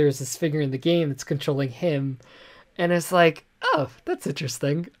 but there's this figure in the game that's controlling him. And it's like, oh, that's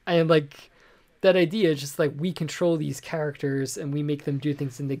interesting. And like that idea is just like we control these characters and we make them do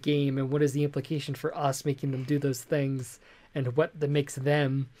things in the game, and what is the implication for us making them do those things, and what that makes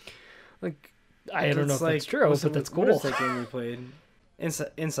them like. I don't know if that's true, but that's cool. What is that game we played?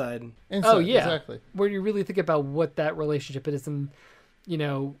 Inside. Inside, Oh yeah, exactly. where you really think about what that relationship is, and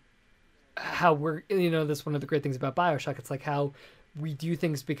how we're that's one of the great things about BioShock. It's like how we do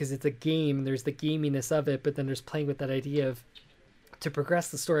things because it's a game, and there's the gaminess of it, but then there's playing with that idea of, to progress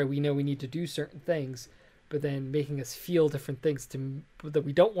the story, we know we need to do certain things, but then making us feel different things that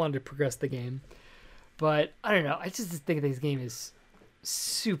we don't want to progress the game. But I don't know. I just think this game is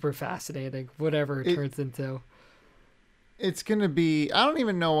super fascinating, whatever it turns into. It's going to be, I don't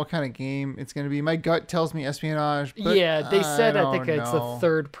even know what kind of game it's going to be. My gut tells me espionage. But Yeah, they said I think don't it's know. a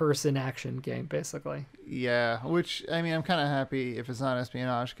third-person action game, basically. Yeah, which, I mean, I'm kind of happy if it's not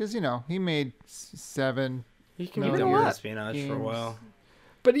espionage, because, he made 7. You can No, be you done know with what? espionage for a Games. while.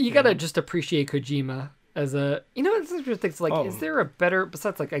 But you gotta just appreciate Kojima as a, it's interesting. It's like, Oh. is there a better,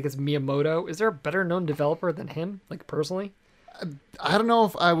 besides like I guess Miyamoto, is there a better known developer than him? Like personally, I don't know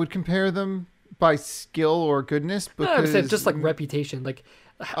if I would compare them by skill or goodness, no, I'm because saying just like reputation. Like,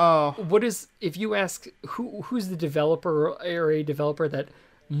 oh, what is, if you ask who's the developer or a developer that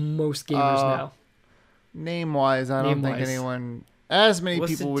most gamers know? name-wise, I don't think Name-wise. anyone, as many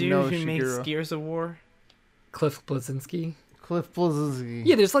What's people the would dude know who makes Shigeru. Gears of War? Cliff Bleszinski. Cliff Bleszinski.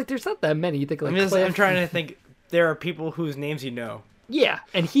 Yeah, there's not that many. You think like I'm Cliff, trying to think. There are people whose names you know. Yeah,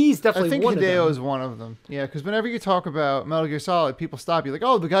 and he's I definitely think one Hideo of them. is one of them. Yeah, because whenever you talk about Metal Gear Solid, people stop you like,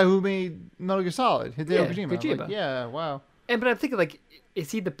 "Oh, the guy who made Metal Gear Solid, Hideo Yeah, Kojima." I'm Kojima. like, yeah, wow. But I'm thinking, like,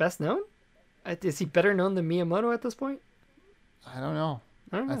 is he the best known? Is he better known than Miyamoto at this point? I don't know.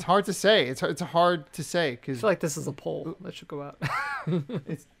 I don't know. It's hard to say. It's hard to say I because feel like this is a poll that should go out.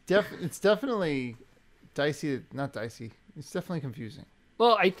 it's definitely dicey. Not dicey. It's definitely confusing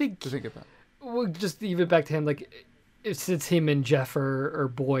Well, I think to think about. well, just even back to him, like, since him and Jeff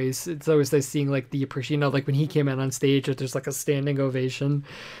are boys, it's always nice seeing, like, the appreciation, like, when he came out on stage, that there's, like, a standing ovation.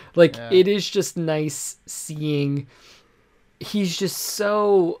 Like, Yeah. it is just nice seeing, he's just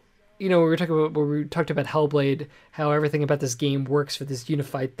so, when we talked about Hellblade, how everything about this game works for this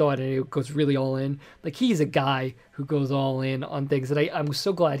unified thought, and it goes really all in. Like, he's a guy who goes all in on things, and I'm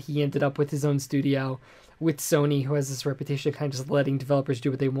so glad he ended up with his own studio, with Sony, who has this reputation of kind of just letting developers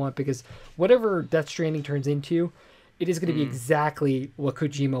do what they want, because whatever Death Stranding turns into, it is going to be exactly what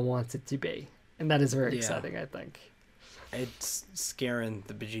Kojima wants it to be. And that is very Yeah. exciting, I think. It's scaring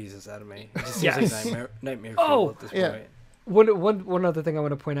the bejesus out of me. It just seems Yes. like nightmare Oh, fuel at this yeah. point. One other thing I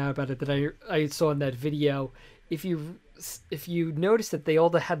want to point out about it that I saw in that video, if you notice that they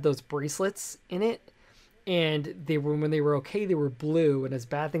all had those bracelets in it, and they were, when they were okay, they were blue, and as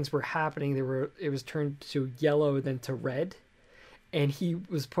bad things were happening, it was turned to yellow then to red. And he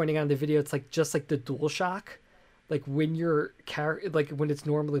was pointing out in the video, it's like just like the DualShock, like when you're like when it's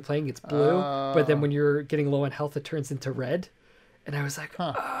normally playing, it's blue, but then when you're getting low on health, it turns into red. And I was like,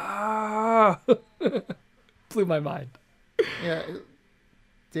 blew my mind. Yeah,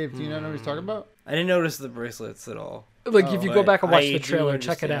 Dave, do you not know what he's talking about? I didn't notice the bracelets at all. Like if you go but back and watch I the do trailer,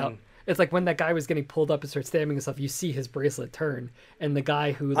 check it out. understand. It's like when that guy was getting pulled up and starts stabbing himself, you see his bracelet turn, and the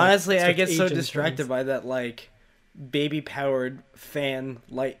guy who, like, Honestly, I starts get so aging distracted turns. by that, like, baby-powered fan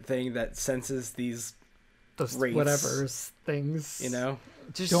light thing that senses these, those rates. whatever things. you know?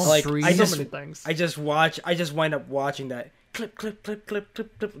 just Don't Like, breathe. I so just, many things. I just wind up watching that clip, clip, clip, clip,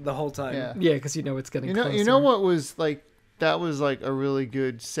 clip, clip the whole time. Yeah. Yeah, because you know it's getting You closer. know what was like, that was like a really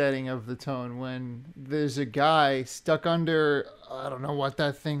good setting of the tone when there's a guy stuck under, I don't know what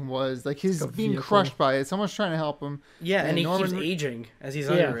that thing was, like he's Like a being vehicle. crushed by it. Someone's trying to help him. Yeah, and he Norman keeps Re- aging as he's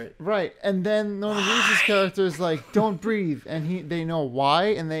Yeah. under it. Right, and then Norman Reedus' character is like, "Don't breathe," and they know why,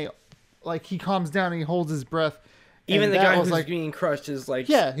 and they, like, he calms down and he holds his breath. Even And the that guy was who's like, being crushed is like,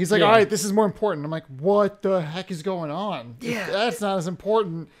 yeah, he's like, Yeah. "All right, this is more important." I'm like, "What the heck is going on? Yeah. That's not as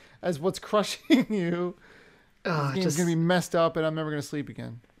important as what's crushing you." This game's just gonna be messed up, and I'm never gonna sleep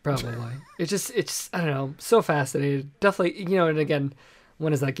again. probably. It's I don't know, so fascinated. Definitely, and again,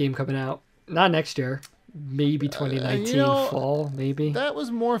 when is that game coming out? Not next year. Maybe 2019 fall, maybe. That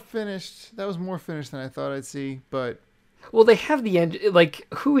was more finished. That was more finished than I thought I'd see. But Well, they have the end. Like,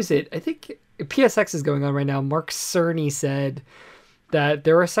 who is it? I think PSX is going on right now. Mark Cerny said that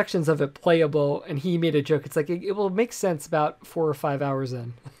there are sections of it playable, and he made a joke. It's like it will make sense about 4 or 5 hours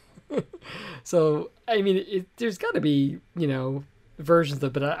in. So, I mean, there's got to be, versions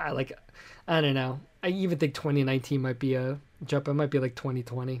of it, but I don't know. I even think 2019 might be a jump. It might be like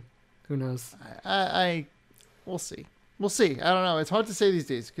 2020. Who knows? we'll see. We'll see. I don't know. It's hard to say these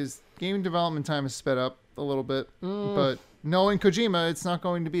days because game development time is sped up a little bit. But knowing Kojima, it's not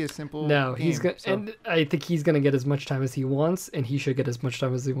going to be a simple. No, he's game, gonna, so. and I think he's gonna get as much time as he wants, and he should get as much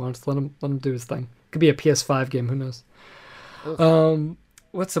time as he wants. Let him do his thing. Could be a PS5 game. Who knows?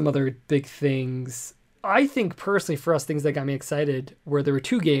 What's some other big things? I think personally for us, things that got me excited were there were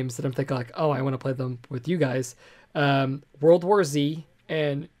 2 games that I'm thinking like, oh, I want to play them with you guys. World War Z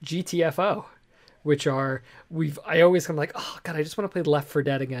and GTFO, which are I always come like, oh god, I just want to play Left 4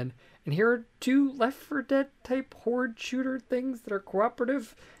 Dead again. And here are 2 Left 4 Dead type horde shooter things that are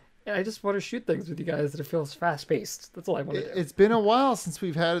cooperative. And I just want to shoot things with you guys that it feels fast paced. That's all I want to do. It's been a while since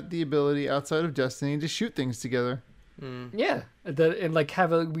we've had the ability outside of Destiny to shoot things together. Yeah, and like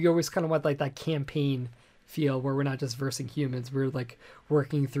we always kind of want like that campaign feel where we're not just versing humans, we're like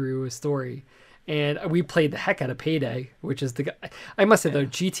working through a story. And we played the heck out of Payday, which is I must say though,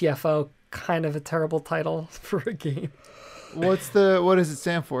 GTFO, kind of a terrible title for a game. What does it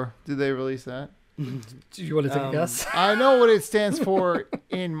stand for? Did they release that? Do you want to take a guess? I know what it stands for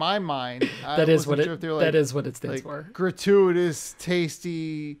in my mind. That is what it stands like for. gratuitous,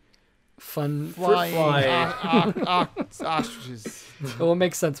 tasty, Fun. flying Fly. ostriches. It will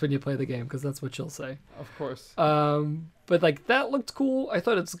make sense when you play the game because that's what you'll say. Of course. But like that looked cool. I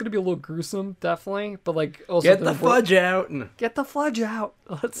thought it's gonna be a little gruesome, definitely. But like also Get the fudge out. Get the fudge out.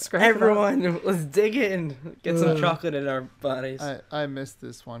 Let's scratch it out. Everyone, let's dig in. Get some chocolate in our bodies. I missed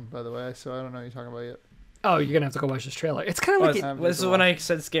this one, by the way, so I don't know what you're talking about yet. Oh, you're gonna have to go watch this trailer. It's kind of like it- This is when I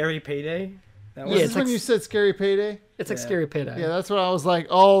said scary payday. That Was Yeah, this it's when like you said Scary Payday? It's like Yeah. Scary Payday. Yeah, that's what I was like.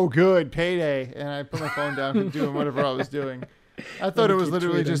 Oh, good, Payday. And I put my phone down and doing whatever I was doing. I thought me it was keep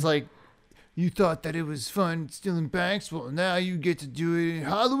literally tweeting. just like, you thought that it was fun stealing banks? Well, now you get to do it in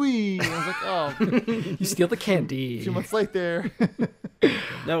Halloween. I was like, oh, You steal the candy. a few months late there.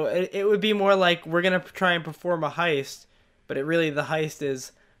 No, it would be more like we're gonna try and perform a heist, but the heist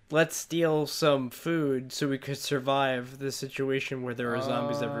is let's steal some food so we could survive the situation where there are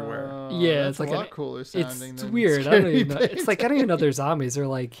zombies everywhere. Yeah, that's it's like a lot an- cooler sounding. It's than weird. I don't Scary even know. It's like I don't even know they're zombies. They're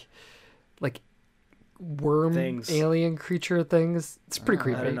like worm Things. alien creature things. It's pretty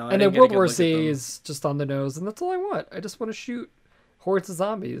creepy. don't know. I And didn't then get a World good War look at Z them. is just on the nose, and that's all I want. I just want to shoot hordes of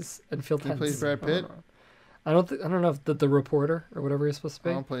zombies and feel He tense. plays Brad Pitt. I don't know if the reporter or whatever he's supposed to be.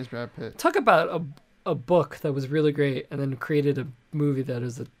 Oh, plays Brad Pitt. Talk about a book that was really great and then created a movie that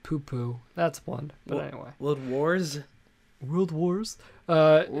is a poo-poo. That's one. But Well- anyway. World Wars. World Wars.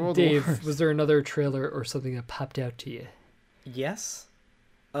 World Dave, Wars. was there another trailer or something that popped out to you? Yes.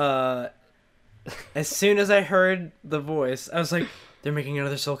 As soon as I heard the voice, I was like, they're making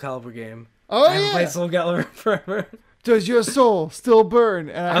another Soul Calibur game. Oh, I haven't yeah. played Soul Calibur forever. Does your soul still burn?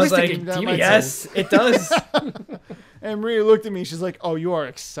 And I was like, thinking that Demon might yes, it does. And Maria looked at me. She's like, "Oh, you are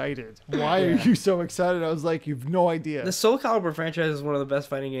excited. Why are you so excited?" I was like, "You've no idea." The Soul Calibur franchise is one of the best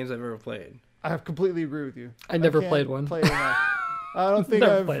fighting games I've ever played. I have completely agree with you. I never can't played one. Play it enough. I don't think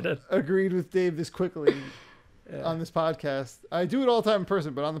Never I've played it. agreed with Dave this quickly on this podcast. I do it all the time in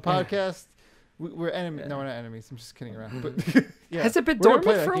person, but on the podcast, we're enemies. No, we're not enemies. I'm just kidding around. But yeah, Has it been we're gonna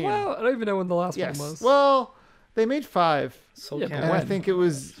play dormant that for a game. while? I don't even know when the last Yes. one was. Well, they made 5, Soul Yeah, but and Calibur. I when? think it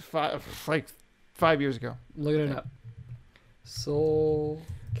was like 5 years ago. Looking it up. Soul.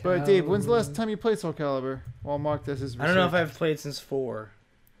 But Dave, when's the Calibur. last time you played Soul Calibur? While Mark does his research. I don't know if I've played since 4.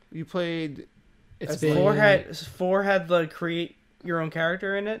 You played. It's That's been 4 had the create your own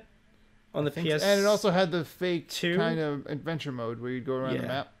character in it on the PS. And it also had the fake 2? kind of adventure mode where you'd go around the Yeah.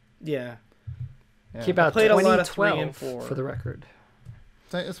 map. Yeah. Yeah. came out played a lot of 2012 3 and 4. for the record.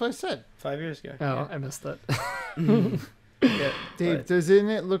 That's what I said. 5 years ago. Oh, I missed that. Yeah. Dave, But- doesn't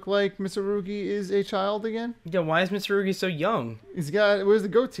it look like Mitsurugi is a child again? Yeah, why is Mitsurugi so young? He's got, where's the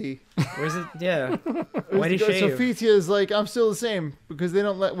goatee? Where's it? Yeah. Where's Why'd he the shave? Sophia is like, I'm still the same because they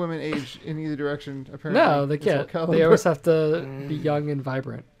don't let women age in either direction, apparently. No, they in Soul can't. Calibur. They always have to be young and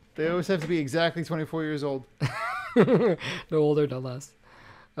vibrant. They always have to be exactly 24 years old. No older, no less.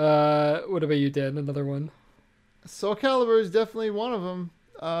 What about you, Dan? Another one? Soul Calibur is definitely one of them.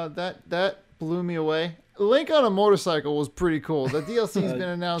 That blew me away. Link on a motorcycle was pretty cool. The DLC's been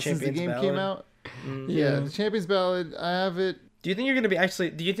announced since the Champion's game came Ballad. out. Mm. Yeah, the Champions Ballad. I have it. Do you think you're gonna be actually?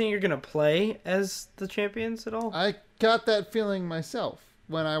 Do you think you're gonna play as the champions at all? I got that feeling myself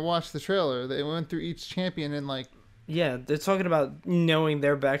when I watched the trailer. They went through each champion and like, Yeah, they're talking about knowing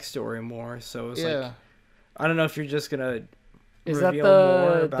their backstory more. So it's yeah. like, I don't know if you're just gonna. Is that reveal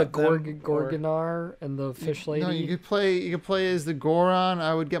more the about them, or- Gorgonar and the fish lady? No, you could play as the Goron.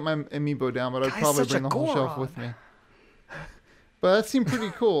 I would get my amiibo down, but I'd Guy's probably such a bring the whole shelf Goron. with me. But that seemed pretty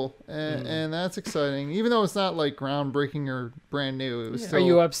cool, and that's exciting. Even though it's not like groundbreaking or brand new, it was Yeah. still. Are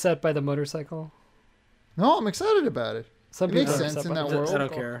you upset by the motorcycle? No, I'm excited about it. Some It makes people are sense upset in by that the world. I don't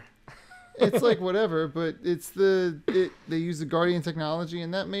motorcycle. care. It's like whatever, but it's they use the Guardian technology,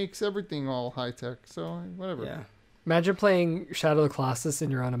 and that makes everything all high tech. So whatever. Yeah. Imagine playing Shadow of the Colossus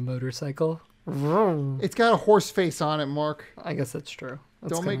and you're on a motorcycle. Vroom. It's got a horse face on it, Mark. I guess that's true.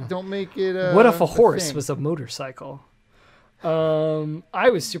 That's Don't kinda- make it. What if a horse thing. was a motorcycle? I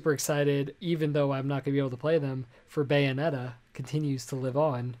was super excited, even though I'm not gonna be able to play them. For Bayonetta continues to live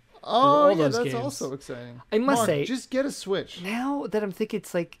on. Oh all yeah, those that's games. also exciting. I must Mark, say- just get a Switch. Now that I'm thinking,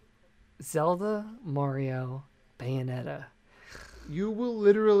 it's like Zelda, Mario, Bayonetta. You will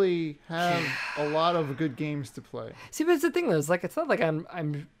literally have a lot of good games to play. See, but it's the thing though. It's like it's not like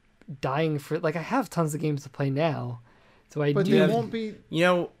I'm dying for like I have tons of games to play now, so I But do. they won't be. You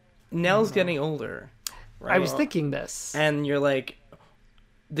know, Nell's getting older. Right? I was thinking this. And you're like,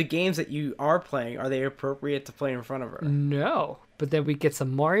 the games that you are playing, are they appropriate to play in front of her? No, but then we get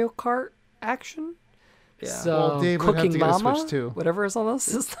some Mario Kart action. Yeah. So Well, Dave would have Cooking to get a Mama, Switch, too. whatever is on those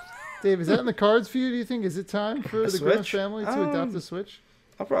systems. Dave, is that in the cards for you? Do you think is it time for the Grimm Switch? family to adopt a Switch?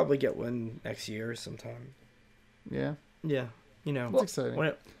 I'll probably get one next year sometime. Yeah, Yeah. You know. it's exciting. when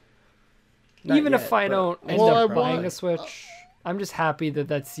it- not Even yet, if I but don't end Well, up I buying want- a Switch, I'm just happy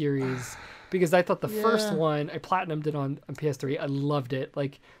that series, because I thought the first Yeah. one, I platinumed it on PS3. I loved it.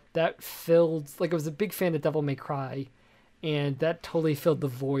 Like that filled, like I was a big fan of Devil May Cry, and that totally filled the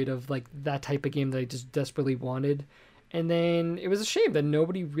void of like that type of game that I just desperately wanted. And then it was a shame that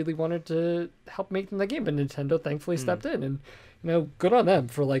nobody really wanted to help make them that game, but Nintendo thankfully stepped in, and good on them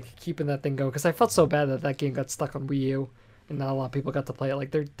for like keeping that thing going. Because I felt so bad that game got stuck on Wii U, and not a lot of people got to play it.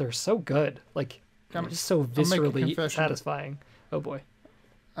 Like they're so good, like just so viscerally satisfying. Oh boy,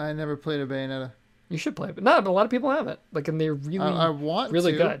 I never played a Bayonetta. you should play it, but a lot of people have it. Like, and they're really, I want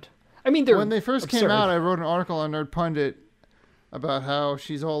really to. good. I mean, when they first came out, I wrote an article on Nerd Pundit about how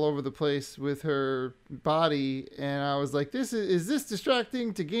she's all over the place with her body, and I was like, is this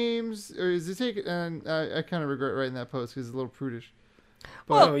distracting to games, or is it taking? And I kind of regret writing that post because it's a little prudish.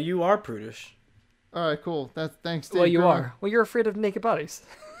 But well, you are prudish. All right, cool. That's thanks, Dave. Well, you are. Well, you're afraid of naked bodies.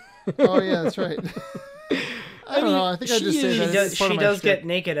 Oh yeah, that's right. I don't know. I think I just say that. She does get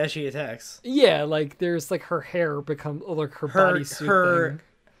naked as she attacks. Yeah, like there's like her hair become like her bodysuit. Her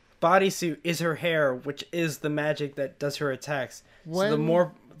bodysuit is her hair, which is the magic that does her attacks.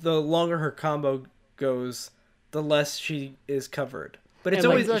 So the longer her combo goes, the less she is covered. But it's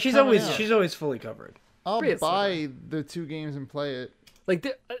always she's always fully covered. I'll buy the 2 games and play it. Like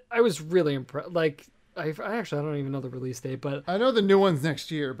I was really impressed. Like I don't even know the release date, but I know the new one's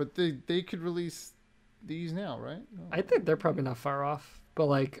next year. But they could release these now, right? Oh. I think they're probably not far off. But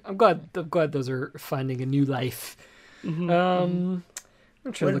like I'm glad those are finding a new life. Mm-hmm.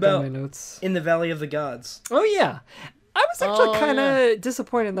 I'm trying to look at my notes. In the Valley of the Gods. Oh yeah, I was actually kind of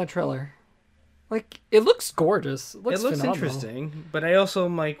disappointed in that trailer. Like, it looks gorgeous. It looks phenomenal. Interesting, but I also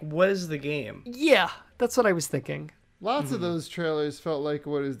am like, what is the game? Yeah, that's what I was thinking. Lots of those trailers felt like,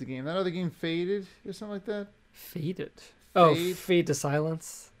 what is the game? That other game, Faded or something like that? Faded? Oh, Fade to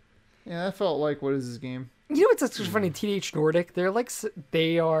Silence. Yeah, that felt like, what is this game? You know what's actually funny? THQ Nordic,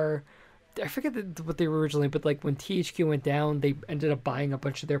 they are... I forget what they were originally, but like when THQ went down, they ended up buying a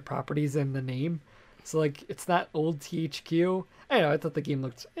bunch of their properties and the name. So like it's not old THQ. I don't know, I thought the game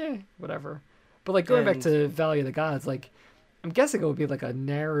looked whatever. But like going back to Valley of the Gods, like I'm guessing it would be like a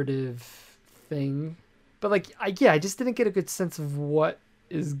narrative thing. But like I just didn't get a good sense of what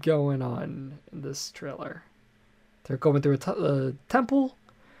is going on in this trailer. They're going through a temple.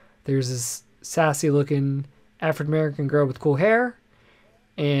 There's this sassy looking African American girl with cool hair.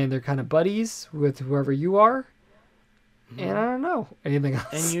 And they're kind of buddies with whoever you are. And I don't know anything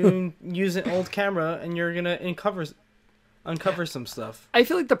else. And you use an old camera and you're going to uncover some stuff. I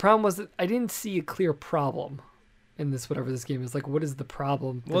feel like the problem was that I didn't see a clear problem in this, whatever this game is. Like, what is the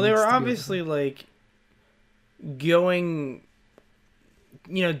problem? Well, they were obviously like going,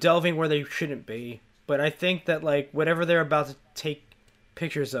 delving where they shouldn't be. But I think that like whatever they're about to take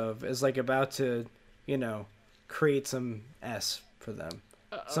pictures of is like about to, create some S for them.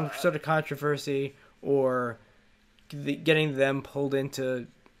 Some sort of controversy or getting them pulled into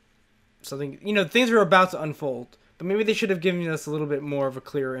something. Things are about to unfold. But maybe they should have given us a little bit more of a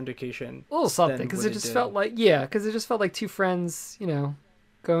clearer indication. A little something, because it just felt like 2 friends,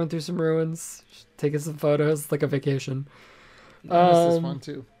 going through some ruins, taking some photos, like a vacation. I missed this one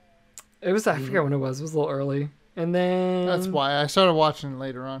too. It was, I forget when it was. It was a little early. And then... That's why. I started watching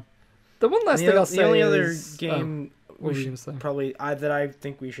later on. The one last thing I'll say is... The only other game... What were you going to say? Probably that I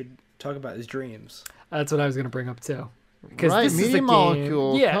think we should talk about is Dreams. That's what I was going to bring up too. Right, this Media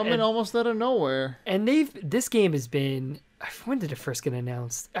Molecule coming almost out of nowhere. And this game has been... When did it first get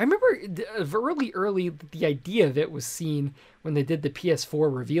announced? I remember early, the idea of it was seen when they did the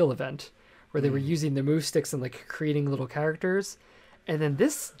PS4 reveal event, where they were using the move sticks and like creating little characters. And then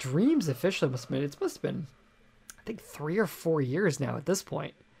this Dreams officially must have been, I think 3 or 4 years now at this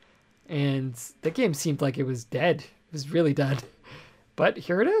point. And the game seemed like it was dead. It was really dead. But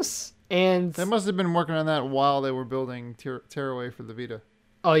here it is. And they must have been working on that while they were building Tearaway for the Vita.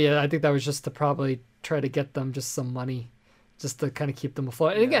 Oh yeah, I think that was just to probably try to get them just some money, just to kind of keep them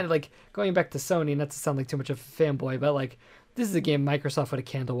afloat. And again, like going back to Sony, not to sound like too much of a fanboy, but like this is a game Microsoft would have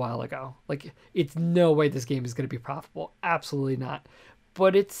canned a while ago. Like it's no way this game is going to be profitable. Absolutely not.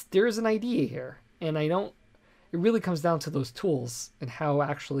 But there's an idea here, and it really comes down to those tools and how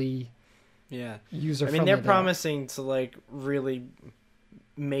actually user friendly. They're promising to like really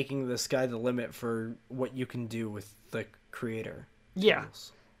making the sky the limit for what you can do with the creator. Yeah.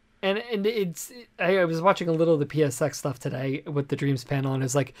 Tools. And I was watching a little of the PSX stuff today with the Dreams panel, and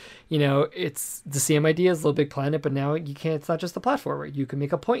it's like, it's the same idea as Little Big Planet, but now it's not just a platformer. You can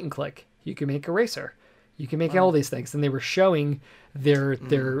make a point and click. You can make a racer. You can make all these things. And they were showing their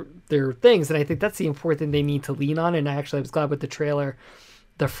things, and I think that's the important thing they need to lean on. And I was glad with the trailer.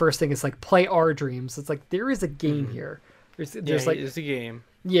 The first thing is like play our dreams. It's like there is a game here. There's it's a game.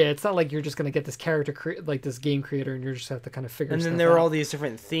 Yeah, it's not like you're just gonna get this character like this game creator, and you're just have to kind of figure. And then there are all these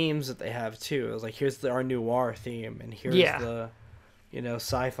different themes that they have too. It was like here's our noir theme, and here's the,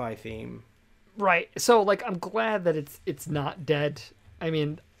 sci-fi theme. Right. So like I'm glad that it's not dead. I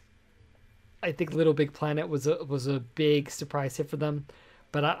mean, I think Little Big Planet was a big surprise hit for them,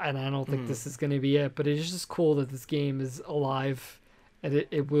 but I don't think this is going to be it. But it is just cool that this game is alive, and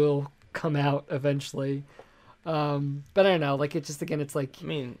it will come out eventually. But I don't know. Like it just again, it's like I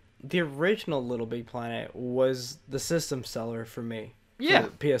mean, the original Little Big Planet was the system seller for me. Yeah. For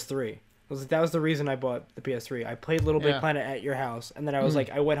the PS3. That was the reason I bought the PS3. I played Little Big Planet at your house, and then I was like,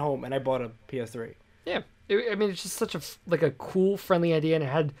 I went home and I bought a PS3. yeah. I mean, it's just such a cool, friendly idea, and it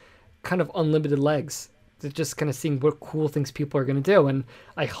had kind of unlimited legs. It's just kind of seeing what cool things people are going to do, and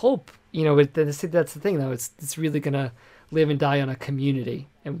I hope that's the thing though. It's really going to live and die on a community,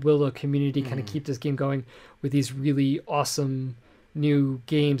 and will a community kind of keep this game going with these really awesome new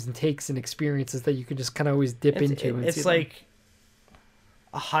games and takes and experiences that you can just kind of always dip into. And It's like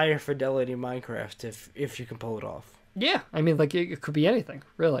a higher fidelity Minecraft if you can pull it off. Yeah, I mean, like it could be anything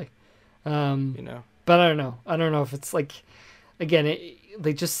really. You know. But I don't know. I don't know if it's like, again,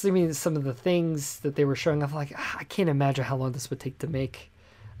 they just see me some of the things that they were showing off. Like I can't imagine how long this would take to make,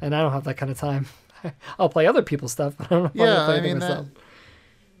 and I don't have that kind of time. I'll play other people's stuff, but I don't know if I'm gonna play anything myself.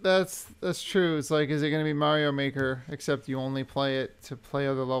 That's true. It's like, is it going to be Mario Maker, except you only play it to play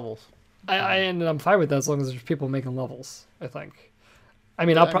other levels? And I'm fine with that as long as there's people making levels. I think. I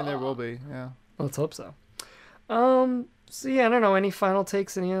mean, there will be. Yeah. Let's hope so. So yeah, I don't know. Any final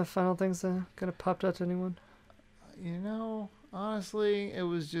takes? Any other final things that kind of popped out to anyone? Honestly, it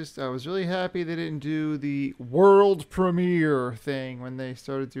was just, I was really happy they didn't do the world premiere thing when they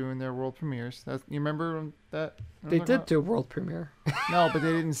started doing their world premieres. You remember that? They did do a world premiere. No, but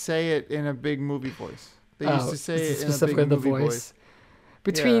they didn't say it in a big movie voice. They used to say it in a big the movie voice.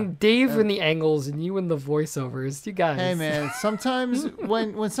 Between Dave and the angles and you and the voiceovers, you guys. Hey man, sometimes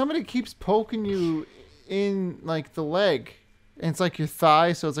when somebody keeps poking you in like the leg, and it's like your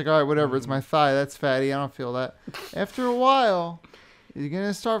thigh, so it's like, all right, whatever, it's my thigh, that's fatty, I don't feel that. After a while, you're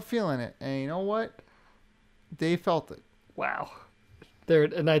gonna start feeling it, and you know what? They felt it. Wow.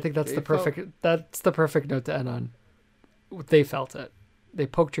 And I think that's the perfect note to end on. They felt it. They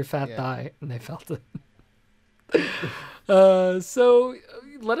poked your fat thigh, and they felt it. So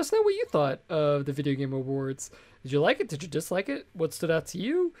let us know what you thought of the Video Game Awards. Did you like it? Did you dislike it? What stood out to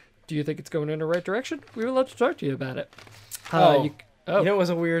you? Do you think it's going in the right direction? We would love to talk to you about it. You know, it was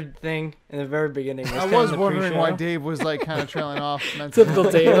a weird thing in the very beginning. I was wondering why Dave was like kind of trailing off. Typical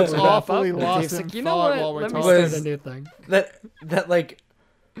Dave was awfully lost in like, you thought know while what? we're Let talking. me start a new thing. That like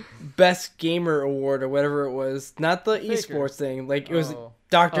best gamer award or whatever it was, not the esports thing. Like it was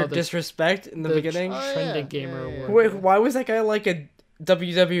Dr. Disrespect in the beginning. Trending gamer award. Wait, why was that guy like a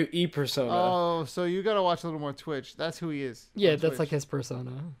WWE persona? Oh, so you gotta watch a little more Twitch. That's who he is. Yeah, that's like his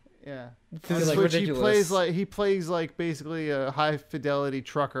persona. Yeah, This is Twitch, ridiculous. he plays like basically a high fidelity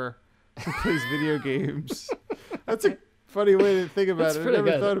trucker who plays video games. That's a funny way to think about That's it. I pretty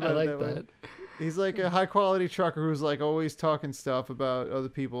never good. thought about I like it that way. that. He's like a high quality trucker who's like always talking stuff about other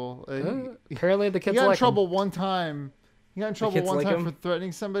people. Apparently the kids he got in like trouble one time. He got in trouble kids one like time him? for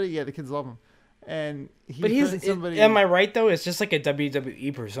threatening somebody. Yeah, the kids love him. And he But threatened somebody. am I right though? It's just like a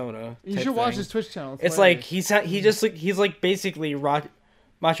WWE persona. You type should watch thing. his Twitch channel. It's like he's like basically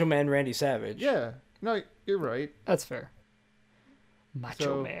Macho Man Randy Savage. Yeah. No, you're right. That's fair. Macho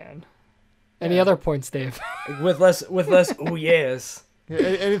So- Man. Any other points, Dave? With less oh yes. Yeah,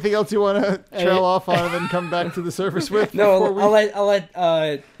 anything else you want to trail off on and then come back to the surface with? No, before we- I'll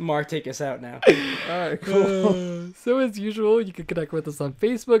let Mark take us out now. All right, cool. So as usual, you can connect with us on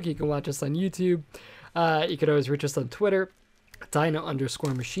Facebook. You can watch us on YouTube. You can always reach us on Twitter.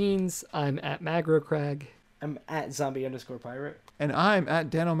 Dino_machines. I'm at MagroCrag. I'm at zombie_pirate. And I'm at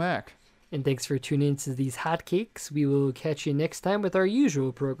Danomac. And thanks for tuning into these hotcakes. We will catch you next time with our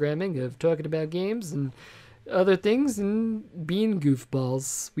usual programming of talking about games and other things and being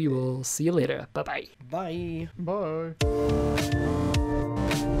goofballs. We will see you later. Bye-bye. Bye. Bye.